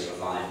only space for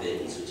 5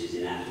 bins, which is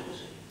inadequate.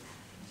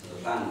 So the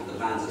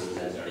plans as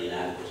presented are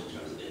inadequate in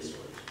terms of bin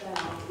storage.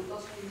 We've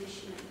got a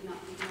condition that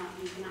you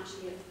can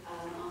actually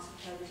ask for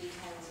further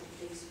details of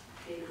the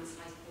bin and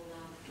site pulled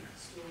out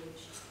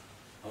storage.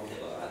 Okay,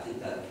 well, I think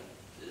that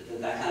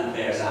kind of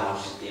bears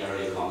out the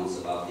earlier comments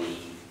about the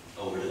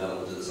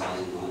overdevelopment of the site,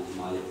 in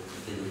my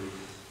opinion.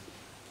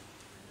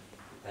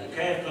 Thank you.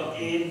 Okay, I've got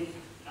Ian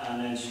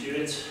and then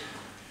Stuart.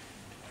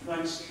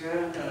 Thanks,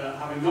 Chair.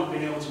 Having not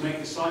been able to make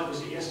the site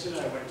visit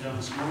yesterday, I went down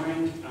this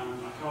morning,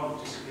 and I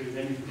can't disagree with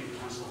anything that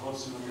Councillor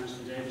Hodson or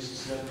Councillor Davies has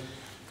said.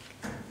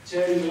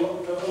 Terry, a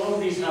lot of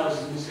these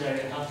houses in this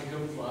area have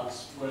become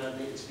flats where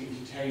it's been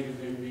contained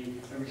within the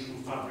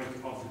original fabric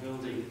of the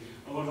building.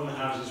 A lot of the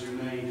houses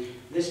remain.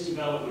 This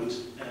development,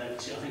 I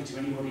think to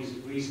anybody's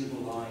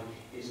reasonable eye,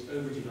 is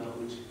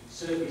overdevelopment.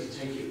 Certainly to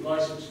take it right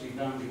up to the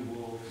boundary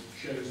wall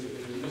shows that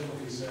there is little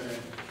concern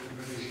with the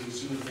provision of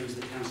some of the things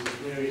that Councillor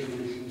Cleary has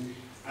mentioned.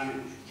 And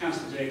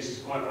Councillor Davies is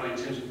quite right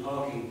in terms of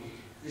parking.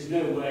 There's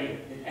no way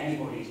that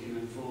anybody is going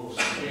to enforce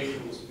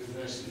vehicles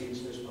reversing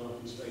into those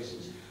parking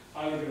spaces.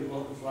 I live in a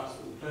block of flats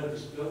that were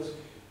purpose-built,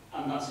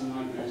 and that's a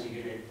nightmare to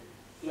get in,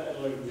 let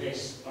alone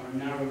this, on a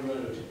narrow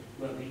road,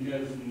 where we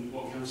know from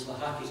what Councillor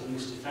Hackett and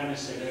Mr Fenner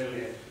said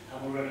earlier,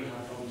 have already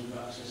had problems with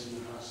access in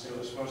the past. So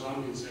as far as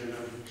I'm concerned,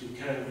 I would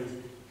concur with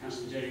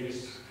Councillor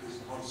Davies,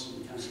 Councillor Hodson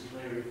and Councillor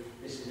Cleary.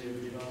 This is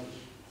overdevelopment.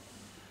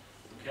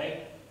 Okay,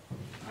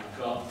 I've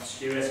got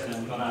Stuart and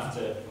I'm going to have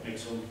to make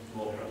some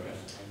more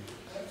progress.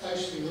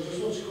 Actually, I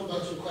just want to come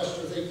back to a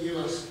question I think you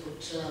asked,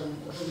 but I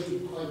don't think you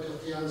quite got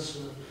the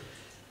answer.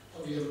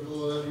 Probably going to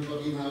bore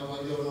everybody now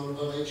by going on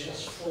about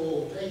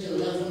HS4. Page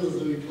 11 of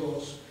the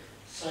report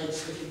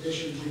cites the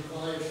conditions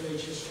required for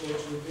HS4 to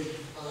have been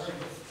complied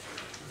with.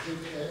 I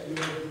think in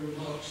your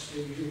remarks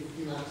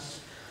you asked,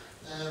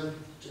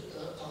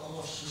 our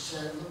officer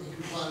said, let me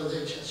comply with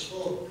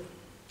HS4.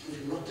 If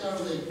you look down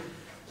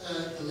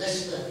the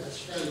list there, it's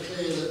fairly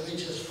clear that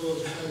HS4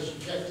 is a very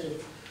subjective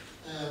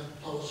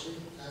policy.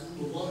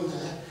 Number 1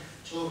 there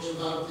talks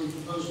about the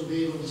proposal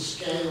being on the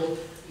scale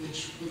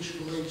which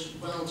relates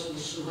well to the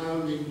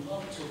surrounding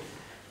property.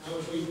 Now,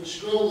 if we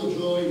scroll the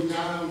drawing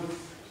down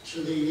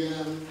to the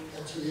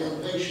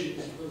elevation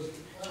as opposed to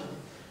the plan,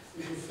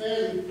 we can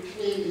fairly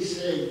clearly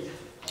see,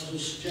 as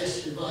was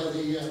suggested by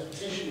the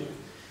petitioner,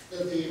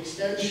 that the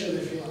extension,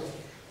 if you like,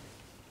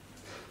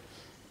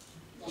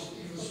 not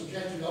even a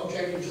subjective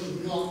objective,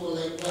 does not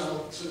relate well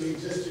to the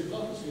existing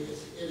property.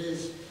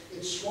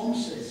 It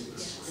swamps it.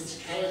 Its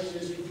character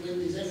is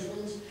completely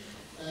different.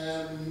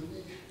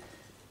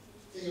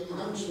 The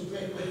amount of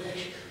brickwork,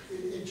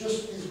 it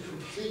just is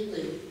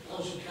completely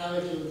out of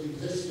character with the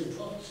existing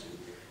property.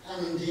 And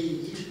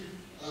indeed,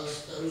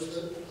 as those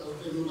that have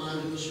been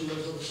reminded us from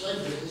those other site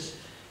visits,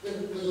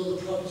 with other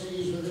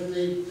properties within the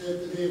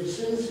near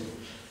vicinity.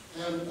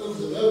 Over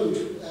the road,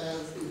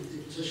 the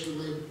petitioner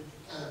made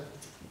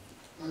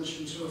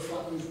mention to a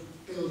flat roof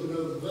building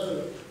over the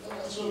road.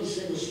 That's only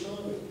single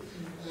story.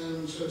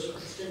 So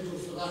it's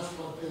difficult for that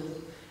flat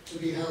building to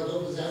be held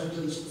up as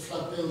evidence that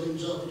flat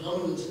buildings are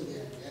predominant in the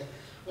area,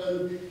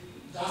 when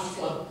that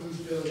flat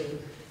roof building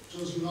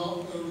does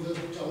not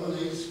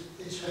over-dominate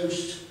its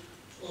host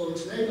or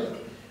its neighbour.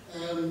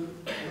 I'm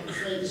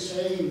afraid the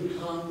same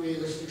can't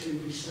realistically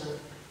be said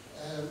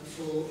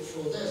for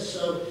this.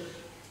 So,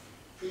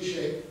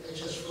 appreciate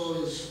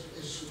HS4 is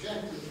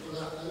subjective,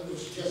 but I would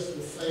suggest that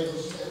it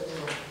fails at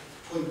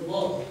point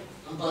 1,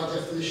 and by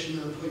definition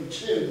at point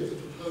 2,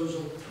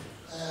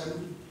 that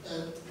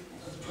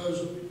the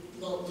proposal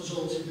not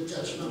resulted in a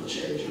detrimental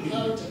change in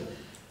character.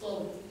 Well,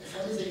 if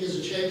anything is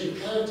a change in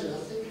character, I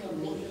think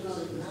I'm looking at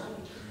it now.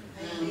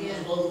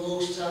 As one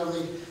walks down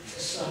the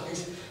side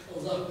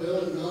of that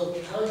building, the whole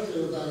character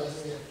of that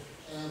area,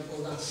 or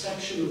that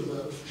section of the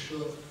road for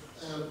sure,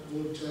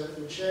 would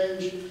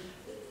change.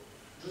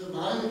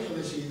 Remind the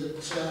committee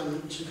that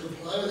to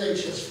comply with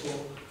HS4,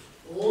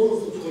 all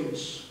of the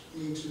points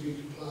need to be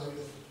complied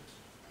with.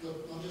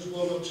 Not just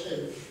 1 or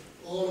 2.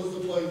 All of the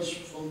points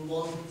from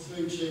 1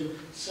 through to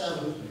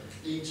 7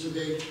 need to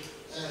be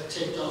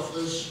ticked off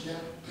as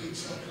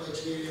meets that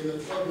criteria, no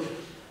problem.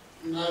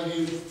 In my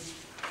view,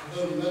 I've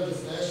only read the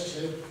first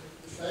 2. It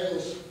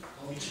fails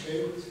on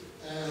 2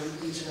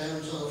 in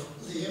terms of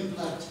the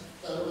impact,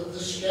 the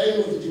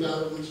scale of the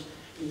development,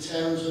 in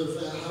terms of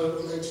how it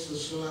relates to the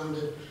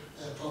surrounding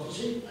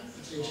property,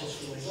 that's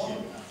HS41,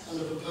 and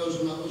the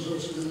proposal that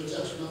resulted in the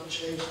detrimental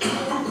change of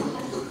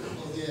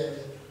the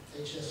area,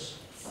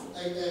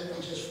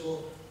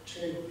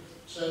 HS42.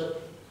 So,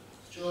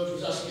 George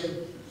was asking,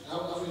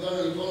 have we got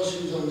any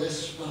policies on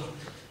this? Well,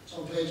 it's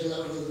on page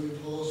 11 of the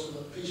report, and I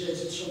appreciate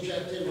it's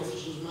subjective,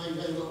 officers may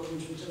well come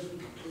to a different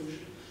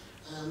conclusion.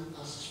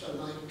 I suspect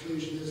my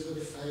conclusion is that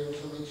it fails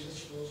on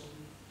HS scores.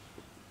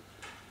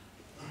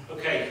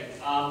 Okay,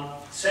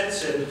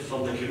 sensing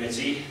from the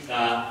committee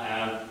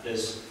that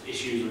there's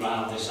issues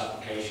around this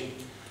application.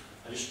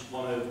 I just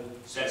want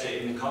to set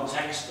it in the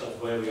context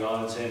of where we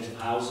are in terms of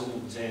housing,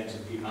 in terms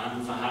of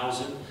demand for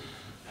housing.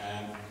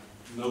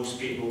 Most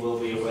people will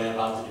be aware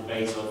about the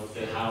debate of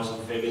the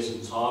housing figures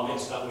and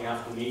targets that we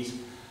have to meet.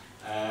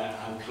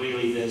 And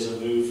clearly there's a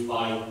move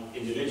by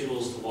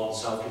individuals to want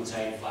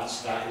self-contained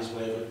flats. That is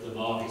where the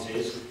market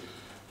is.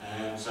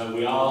 So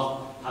we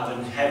are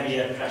having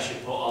heavier pressure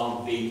put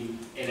on the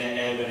inner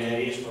urban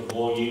areas for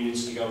more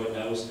units to go in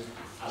those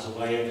as a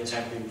way of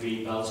protecting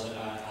green belts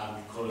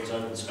and current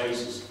open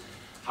spaces.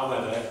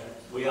 However,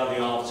 we are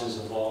the arbiters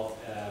of what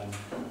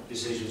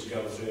decisions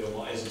go through and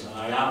what isn't. And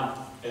I am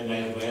been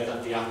made aware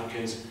that the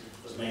applicant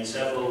has made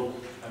several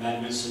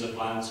amendments to the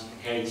plan to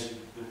placate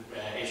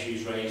the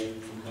issues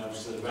raised from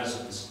most of the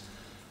residents.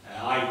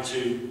 I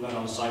too went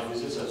on site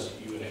visits, as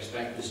you would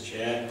expect as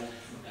chair.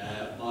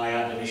 I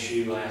had an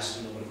issue, I asked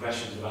a number of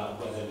questions about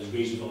whether there was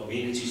reasonable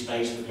amenity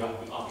space for the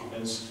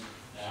occupants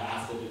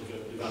after the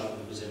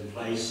development was in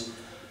place.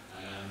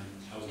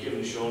 I was given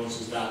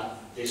assurances that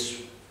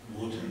this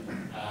would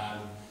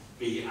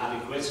be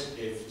adequate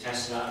if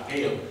tested at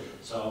appeal.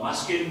 So I'm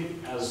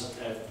asking, as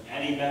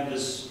any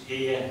members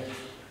here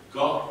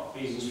got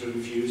reasons for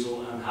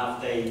refusal, and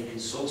have they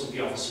consulted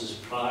the officers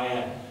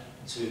prior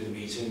to the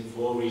meeting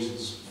for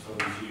reasons for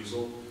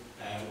refusal,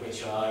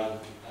 which I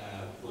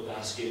would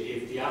ask you.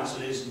 If the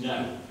answer is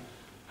no,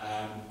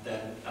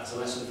 then that's a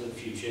lesson for the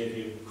future. If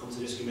you come to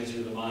this committee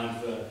with a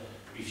mind for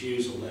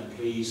refusal, then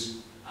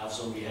please have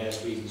some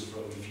rehearsed reasons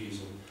for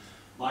refusal.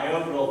 My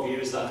overall view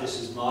is that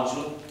this is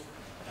marginal,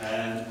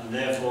 and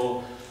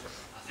therefore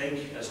I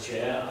think as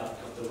chair I've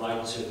got the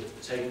right to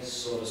take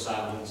sort of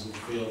silence and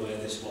feel where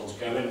this one's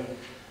going.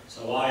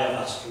 So I have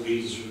asked for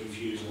reasons for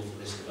refusal for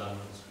this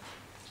development.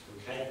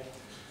 Okay?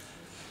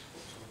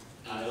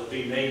 And it'll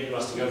be me who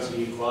has to go to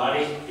the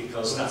inquiry,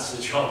 because that's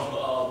the job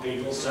of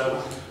people.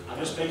 So I'm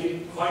just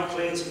making it quite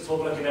clear to the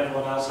public and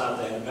everyone else out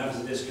there, and members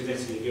of this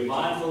committee, if you're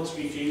mindful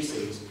to refuse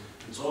things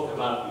and talk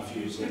about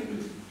refusal,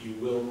 you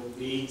will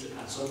need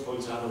at some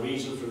point to have a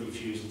reason for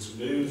refusal to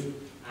move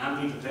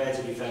and be prepared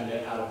to defend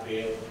it at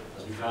appeal,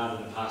 as we found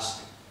in the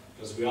past,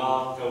 because we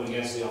are going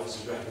against the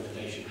officer's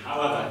recommendation.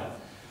 However,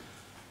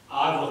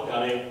 I've looked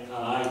at it and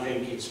I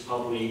think it's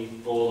probably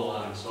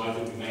borderline, so I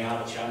think we may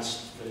have a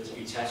chance for it to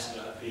be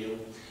tested at appeal.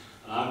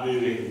 And I'm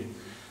moving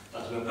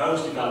that the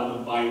proposed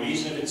development, by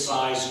reason of its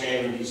size,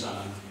 scale and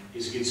design,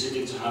 is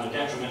considered to have a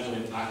detrimental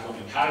impact on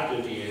the character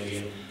of the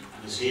area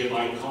and is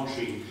hereby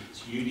contrary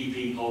to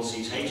UDP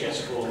policies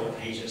HS4 and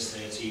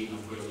HS13 of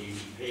Wirral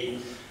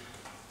UDP,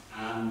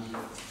 and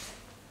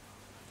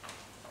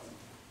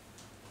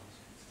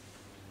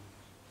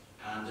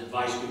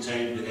advice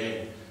contained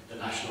within the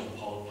national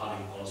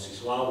planning policy.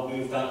 So I'll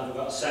move that. We've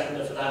got a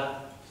seconder for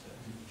that.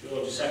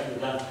 George, a seconder for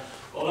that.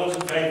 All those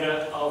in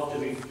favour of the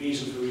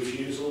reason for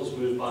refusal is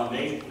moved by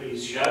me,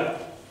 please show.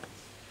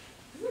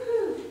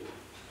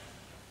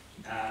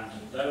 And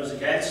those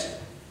against?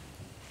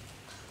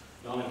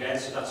 None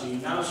against, so that's a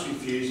unanimous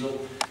refusal.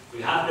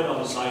 We have been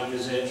on a site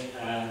visit,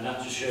 and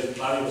that just shows the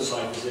value of the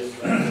site visit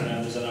for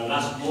members, and I would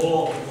ask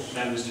more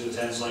members to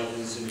attend site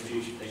visits in the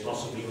future if they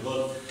possibly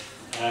could.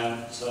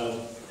 So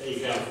there you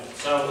go.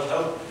 So I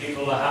hope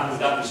people are happy with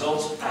that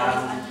result.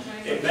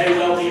 It may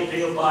well be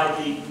appealed by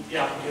the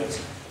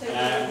applicant,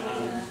 and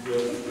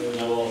we'll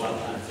know all about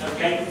that.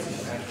 Okay?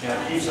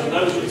 Thank you. So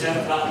those who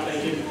attend that, they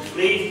can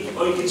leave,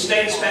 or you can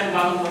stay and spend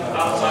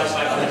Valentine's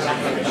Day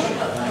with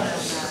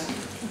us.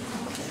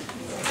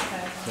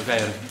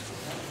 Okay.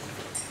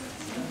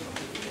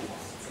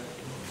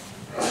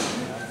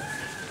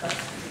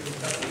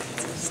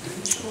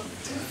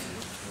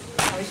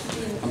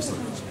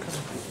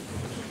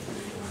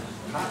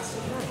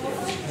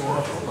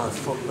 My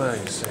foot there,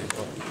 you see,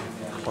 got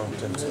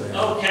bumped into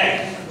the...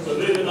 Okay, so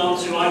moving on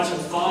to item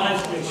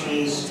 5, which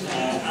is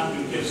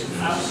Andrew Gibson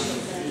House.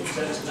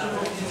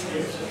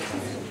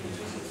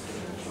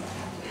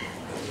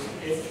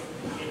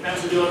 If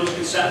members of the audience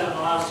can set them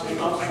allowed to speak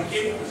on, thank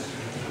you.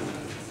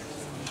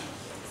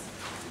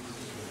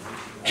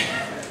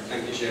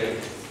 Thank you, Chair.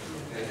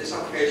 This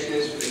application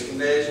is for the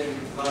conversion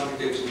of Andrew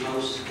Gibson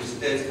House into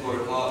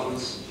 34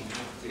 apartments,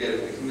 together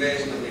with the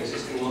conversion of the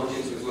existing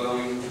lodgings with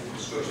dwelling,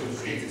 construction of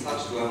 3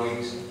 detached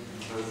dwellings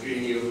and 3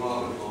 new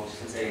apartment blocks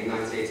containing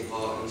 98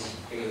 apartments,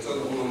 giving a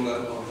total number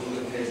of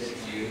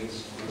 136 units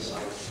on the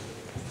site.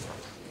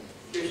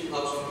 Gibson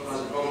House occupies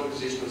a prominent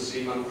position on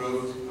Seacombe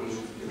Road and was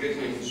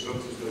originally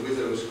constructed for the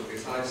widows of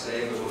retired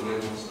sailors on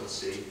Menhouse at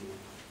sea.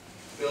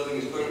 The building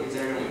is currently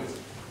derelict,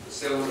 but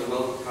still has a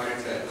wealth of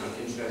character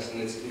and interest,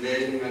 and its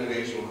conversion and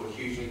renovation will have a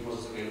hugely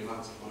positive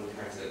impact on the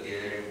character of the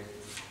area.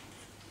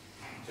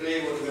 To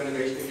enable the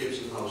renovation of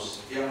Gibson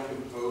House, the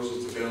applicant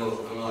proposes to build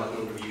a large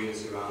number of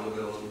units around the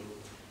building.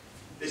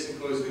 This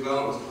includes the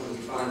development of a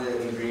defined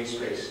urban green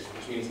space,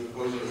 which means the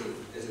proposal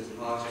is a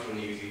departure from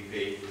the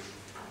UDP.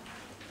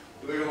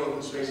 The Wirral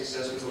Open Space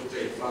Assessment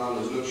Update found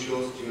there was no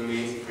shortage of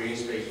amenity green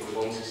space for the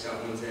Wallasey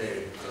settlement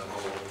area as a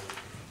whole.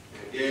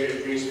 The area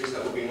of green space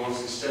that will be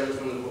monitored is separate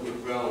from the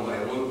public ground by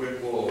a low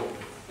brick wall.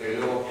 There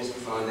are no obvious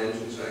defined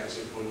entrance or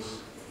exit points.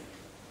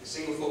 A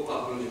single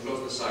footpath runs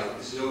across the site.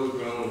 This is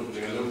overgrown and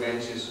there are no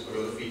benches or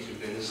other features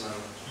within the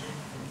site.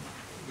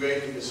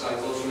 Grading of the site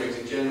also makes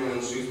it generally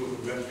unsuitable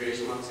for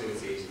recreational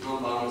activities.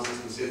 Non-balance is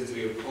considered to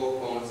be of poor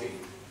quality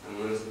and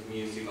limited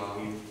community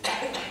value.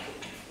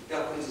 The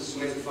applicant has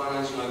submitted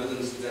financial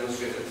evidence to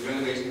demonstrate that the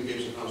renovation of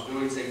Gibson House can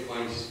only take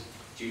place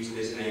due to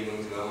this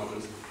enabling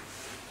development.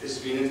 This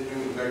has been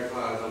independently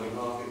verified on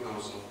behalf of the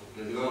council,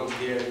 and the development of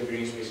the area of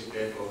green space is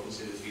therefore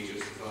considered to be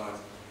justified.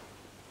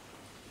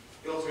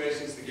 The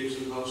alterations to the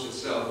Gibson House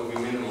itself will be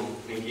minimal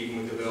and in keeping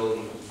with the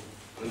building,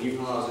 and the new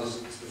houses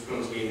to the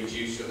front are being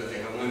reduced so that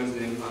they have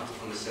limited impact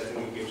on the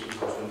setting of Gibson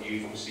House when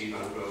viewed from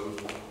Seacombe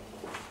Road.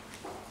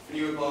 The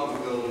new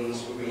apartment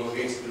buildings will be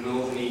located to the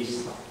north and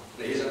east.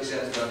 It is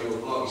accepted that they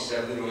will partly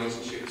sever the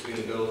relationship between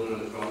the building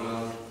and the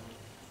promenade.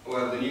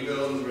 However, the new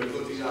buildings are a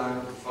good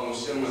design, following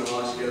similar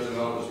large-scale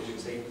developments which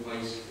have taken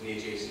place in the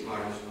adjacent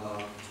Mariners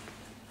Park.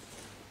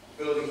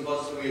 Buildings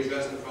positively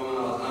address the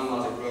promenade and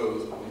Maddock Road,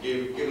 and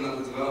given that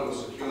the development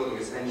will secure the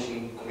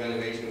retention and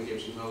renovation of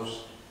Gibson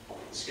House,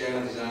 the scale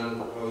and design of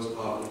the proposed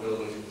apartment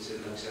buildings are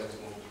considered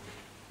acceptable.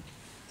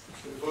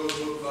 The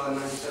proposal will provide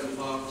 97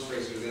 parking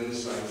spaces within the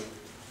site,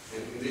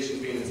 and the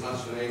conditions being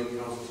attached to enable the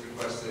council to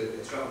request a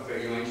traffic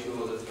regulation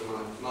order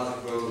for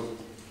Maddock Road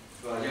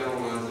to provide general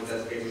lines of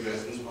dedicated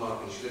residence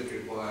parking should it be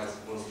required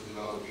once the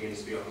development begins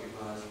to be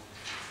occupied.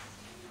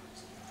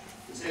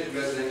 In terms of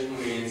residential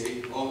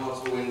amenity, all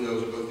multiple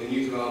windows of both the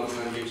new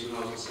development and Gibson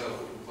House itself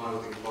will comply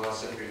with the required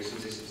separation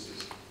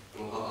distances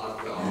and will have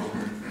adequate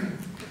armor.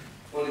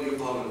 One of the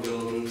apartment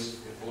buildings,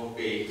 in Block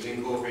B, has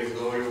incorporated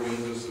oriel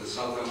windows to the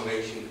south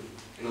elevation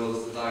in order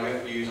to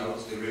direct views out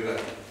to the river,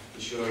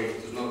 ensuring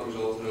it does not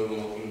result in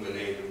overlooking the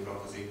neighbouring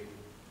property.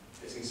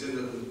 It's considered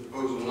that the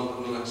proposal will not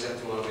have an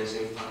unacceptable adverse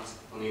impact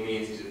on the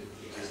amenities of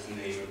existing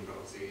neighbouring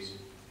properties.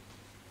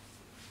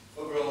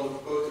 Overall, the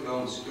proposed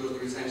development secures the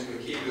retention of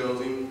a key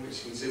building, which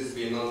is considered to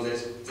be a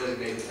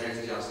non-designated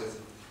heritage asset,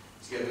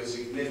 together with a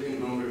significant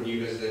number of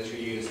new residential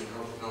units to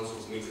help the council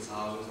to meet its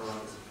housing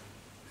target.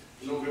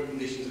 A number of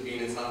conditions have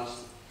been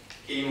attached,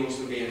 key amongst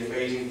them being a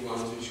phasing plan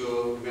to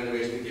ensure the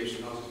renovation of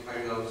Gibson House is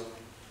carried out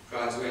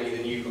prior to any of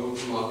the new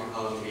open market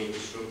housing being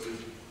constructed.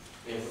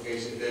 The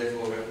application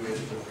therefore recommends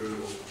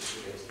approval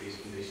subject to these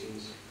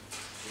conditions.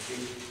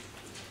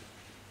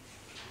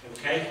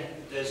 Okay,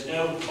 there's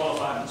no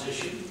qualified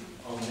petition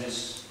on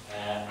this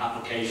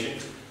application,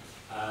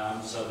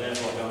 so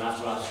therefore I don't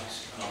have to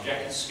ask an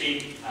objector to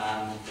speak,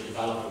 and the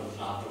developer would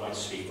not have the right to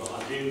speak. But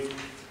I do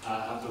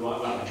have the right,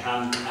 well, I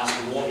can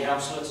ask the ward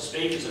councillor to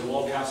speak. Is there a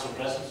ward councillor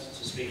present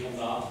to speak on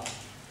behalf?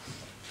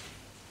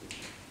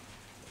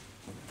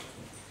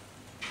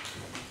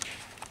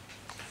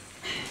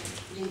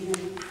 Good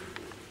evening.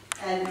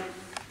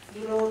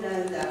 You all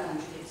know that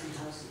Andrew Gibson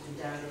House has been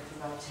down there for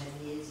about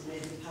 10 years, and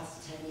over the past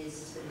 10 years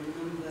there's been a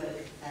number of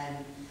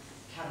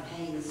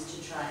campaigns to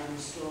try and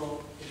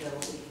restore the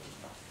building.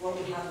 What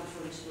we have in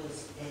front of us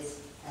is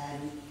a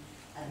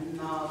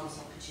marvellous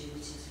opportunity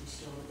to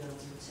restore the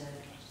building, to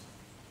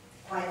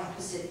quite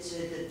opposite to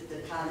the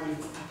planning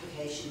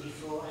application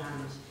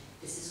beforehand.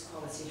 This is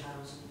quality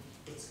housing,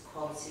 it's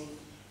quality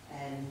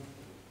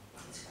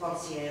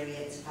area,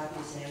 it's a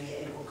fabulous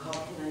area. It will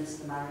complement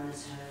the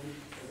Mariners' home.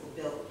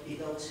 It will be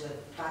built to a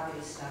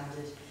fabulous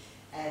standard.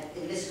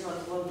 In this card,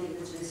 one thing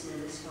that's missing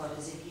in this card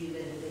is if you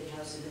live in a big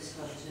house in this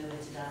card, there's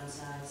nowhere to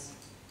downsize.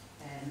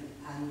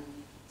 And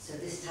so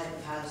this type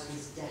of housing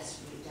is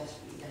desperately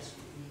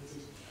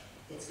needed.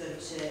 It's going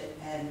to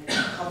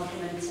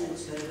complement and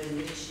it's going to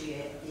enrich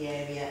the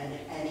area, and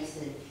if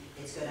anything,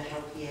 it's going to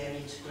help the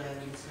area to grow,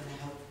 and it's going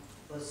to help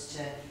us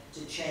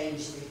to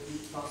change the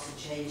ethos and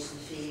change the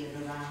feeling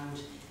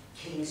around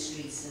King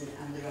Streets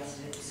and the rest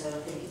of it. So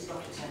I think it's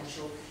got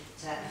potential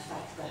to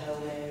affect the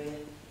whole area.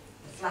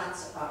 The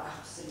flats are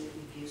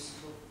absolutely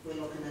beautiful.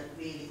 We're looking at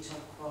really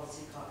top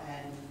quality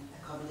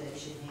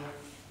accommodation here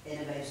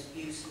in a most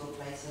beautiful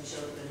place. I'm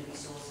sure they're going to be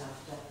sought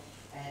after.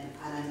 And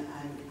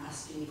I'm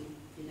asking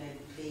you know,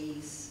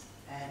 please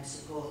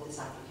support this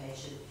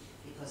application,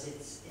 because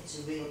it's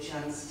a real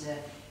chance to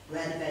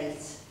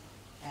renovate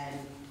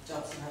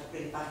Hodson,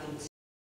 bring it back into